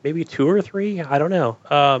 hours, maybe 2 or 3. I don't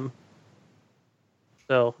know.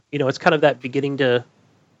 So it's kind of that beginning to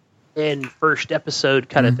end first episode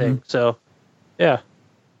kind of thing. So yeah.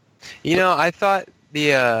 I thought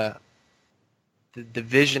the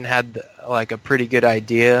Division had like a pretty good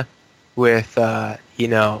idea with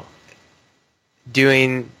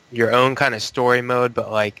doing your own kind of story mode,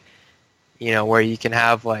 but like where you can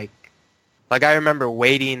have like I remember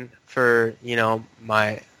waiting for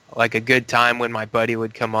my like a good time when my buddy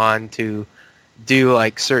would come on to do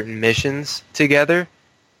like certain missions together,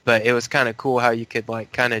 but it was kind of cool how you could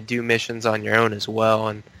like kind of do missions on your own as well,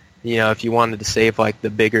 and if you wanted to save like the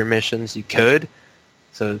bigger missions you could.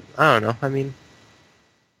 So I don't know, I mean,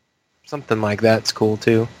 something like that's cool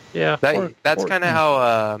too. Yeah, that's kind of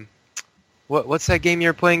how what's that game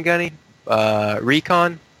you're playing, Gunny?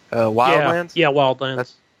 Recon? Wildlands? Yeah,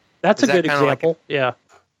 Wildlands. That's a good example. Yeah.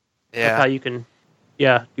 Like how you can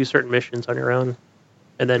do certain missions on your own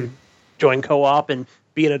and then join co-op and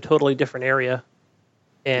be in a totally different area.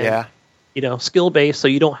 And skill based, so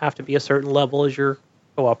you don't have to be a certain level as your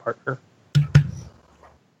co-op partner.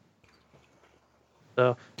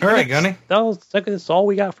 So all right, Gunny. That's all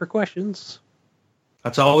we got for questions.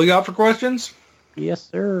 That's all we got for questions? Yes,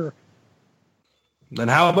 sir. Then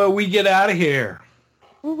how about we get out of here?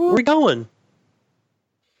 Where are we going?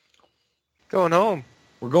 Going home.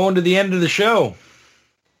 We're going to the end of the show.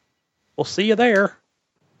 We'll see you there.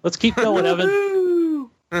 Let's keep going, Evan.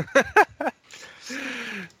 All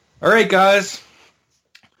right, guys.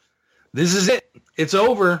 This is it. It's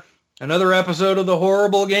over. Another episode of the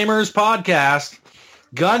Horrible Gamers podcast.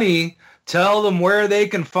 Gunny, tell them where they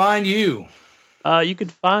can find you. You can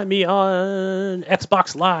find me on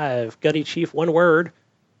Xbox Live, Gunny Chief, one word.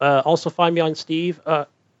 Also find me on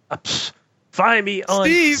find me on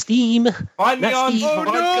Steam. Find me on Steve.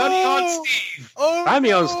 Gunny on Steve. Find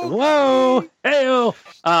me on Whoa. Hey-o.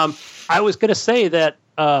 I was going to say that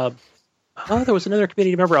there was another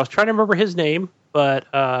community member. I was trying to remember his name, but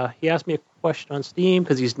he asked me a question on Steam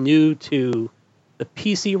because he's new to the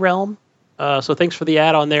PC realm. So thanks for the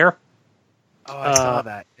ad on there. Oh, I saw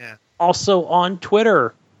that. Yeah. Also on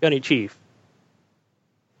Twitter, Gunny Chief.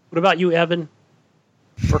 What about you, Evan?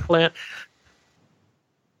 Or Clint?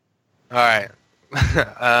 All right.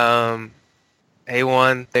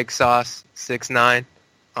 A1 Thick Sauce 69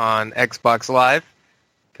 on Xbox Live.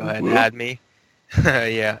 Go ahead and add me.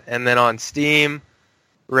 Yeah. And then on Steam,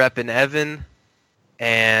 Reppin' Evan.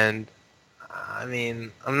 And I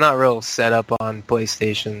mean, I'm not real set up on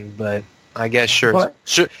PlayStation, but I guess shirt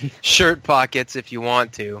pockets if you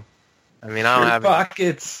want to. I mean, I don't have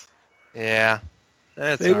pockets. Yeah.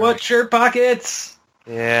 That's Say what? Shirt pockets?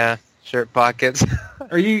 Yeah, shirt pockets.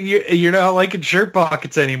 Are you're not liking shirt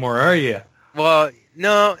pockets anymore, are you? Well,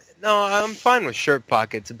 no, I'm fine with shirt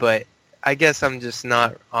pockets, but I guess I'm just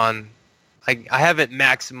not on. I haven't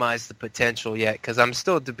maximized the potential yet because I'm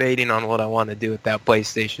still debating on what I want to do with that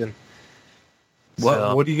PlayStation.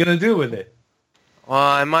 What are you gonna do with it? Well,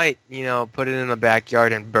 I might, put it in the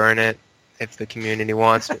backyard and burn it if the community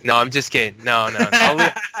wants. No, I'm just kidding. No.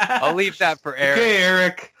 I'll leave that for Eric. Okay,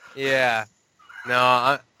 Eric. Yeah.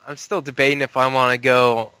 No, I'm still debating if I want to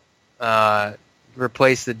go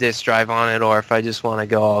replace the disc drive on it or if I just want to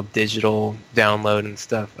go all digital download and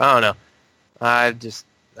stuff. I don't know. I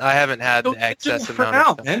haven't had the excess amount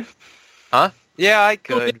of stuff. Man. Huh? Yeah, I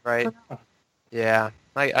could, right? Yeah,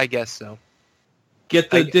 I guess so. Get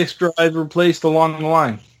the disc drive replaced along the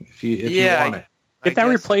line if you want it. Get that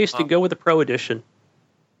replaced and go with the Pro Edition.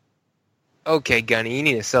 Okay, Gunny, you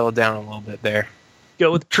need to settle down a little bit there.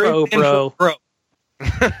 Go with Pro, bro.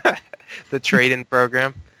 The trade-in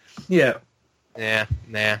program? Yeah. Yeah,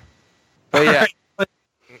 nah. But yeah.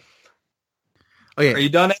 Okay. Are you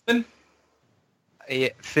done, Evan? Yeah,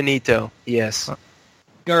 finito, yes. All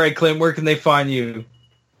right, Clint, where can they find you?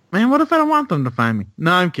 Man, what if I don't want them to find me?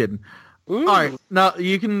 No, I'm kidding. Ooh. All right, now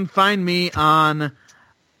you can find me on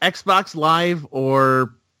Xbox Live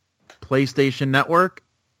or PlayStation Network,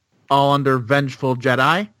 all under Vengeful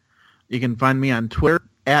Jedi. You can find me on Twitter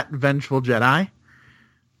 @Vengeful Jedi,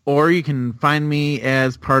 or you can find me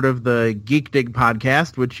as part of the Geek Dig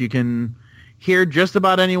podcast, which you can hear just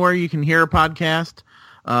about anywhere you can hear a podcast.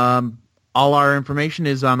 All our information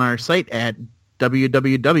is on our site at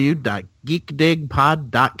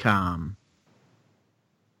www.geekdigpod.com.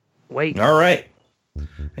 Wait. All right.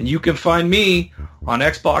 And you can find me on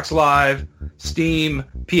Xbox Live, Steam,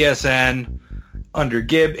 PSN, under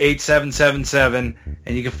Gib8777,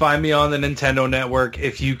 and you can find me on the Nintendo Network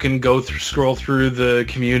if you can scroll through the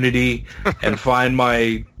community and find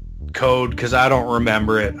my code, because I don't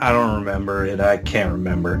remember it. I can't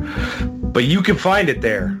remember. But you can find it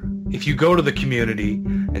there. If you go to the community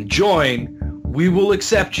and join, we will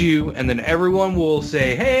accept you, and then everyone will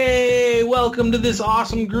say, hey, welcome to this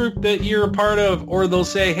awesome group that you're a part of. Or they'll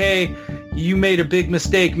say, hey, you made a big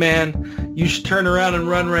mistake, man. You should turn around and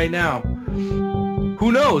run right now.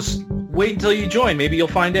 Who knows? Wait until you join. Maybe you'll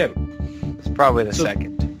find out. It's probably the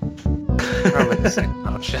second. Probably the second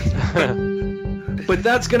option. But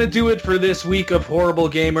that's going to do it for this week of Horrible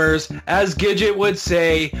Gamers. As Gidget would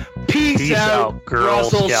say, peace out, Girl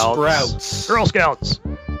Brussels Scouts. sprouts. Girl Scouts.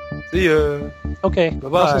 See ya. Okay, Bye-bye.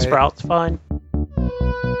 Brussels sprouts, fine.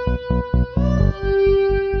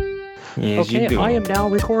 Yes, okay, I am now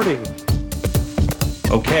recording.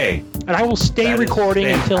 Okay. And I will stay recording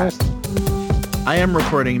until... I am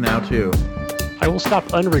recording now, too. I will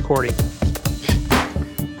stop unrecording.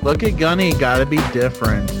 Look at Gunny, gotta be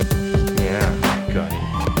different. Yeah, Gunny.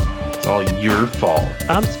 It's all your fault.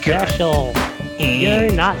 I'm special.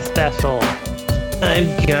 You're not special. I'm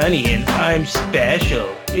Gunny and I'm special.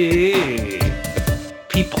 Ew.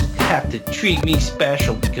 People have to treat me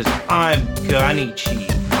special because I'm Gunny Chief.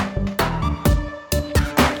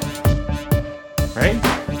 Right?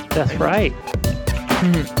 That's right.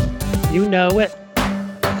 You know it.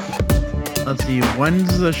 Let's see,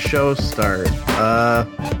 when's the show start?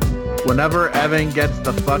 Whenever Evan gets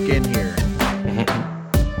the fuck in here.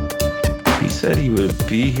 He said he would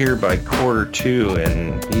be here by 1:45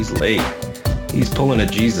 and he's late. He's pulling a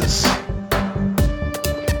Jesus.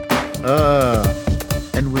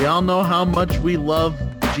 And we all know how much we love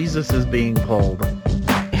Jesus is being pulled.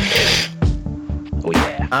 Oh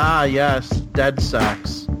yeah. Ah, yes, dead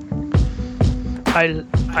sex. I'm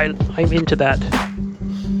into that.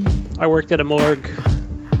 I worked at a morgue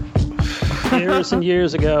years and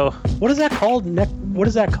years ago. What is that called? What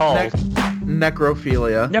is that called?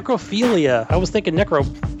 Necrophilia. Necrophilia. I was thinking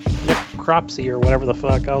necropsy or whatever the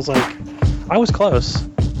fuck. I was like, I was close.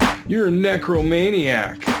 You're a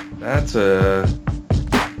necromaniac. That's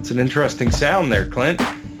an interesting sound there, Clint.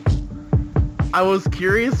 I was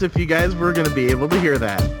curious if you guys were going to be able to hear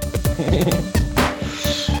that.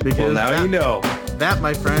 Because well, now you know. That,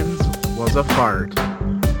 my friends, was a fart.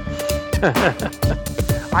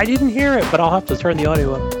 I didn't hear it, but I'll have to turn the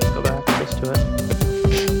audio up. Go back and listen to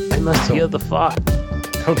it. I must hear the fart.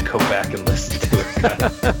 Don't go back and listen to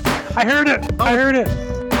it. I heard it. I heard it.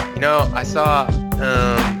 You know, I saw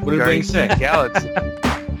what did they say? Galaxy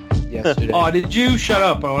yesterday. Oh, did you? Shut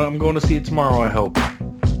up. I'm going to see it tomorrow, I hope.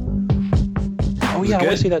 Oh, yeah, I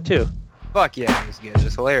want to see that too. Fuck yeah, it was good. It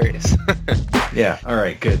was hilarious. Yeah, all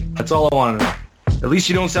right, good. That's all I wanted to know. At least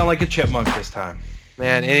you don't sound like a chipmunk this time.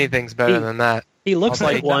 Man, anything's better than that. He looks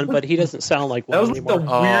like one, but he doesn't sound like one anymore. That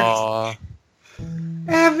was the weirdest.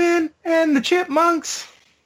 Evan and the Chipmunks.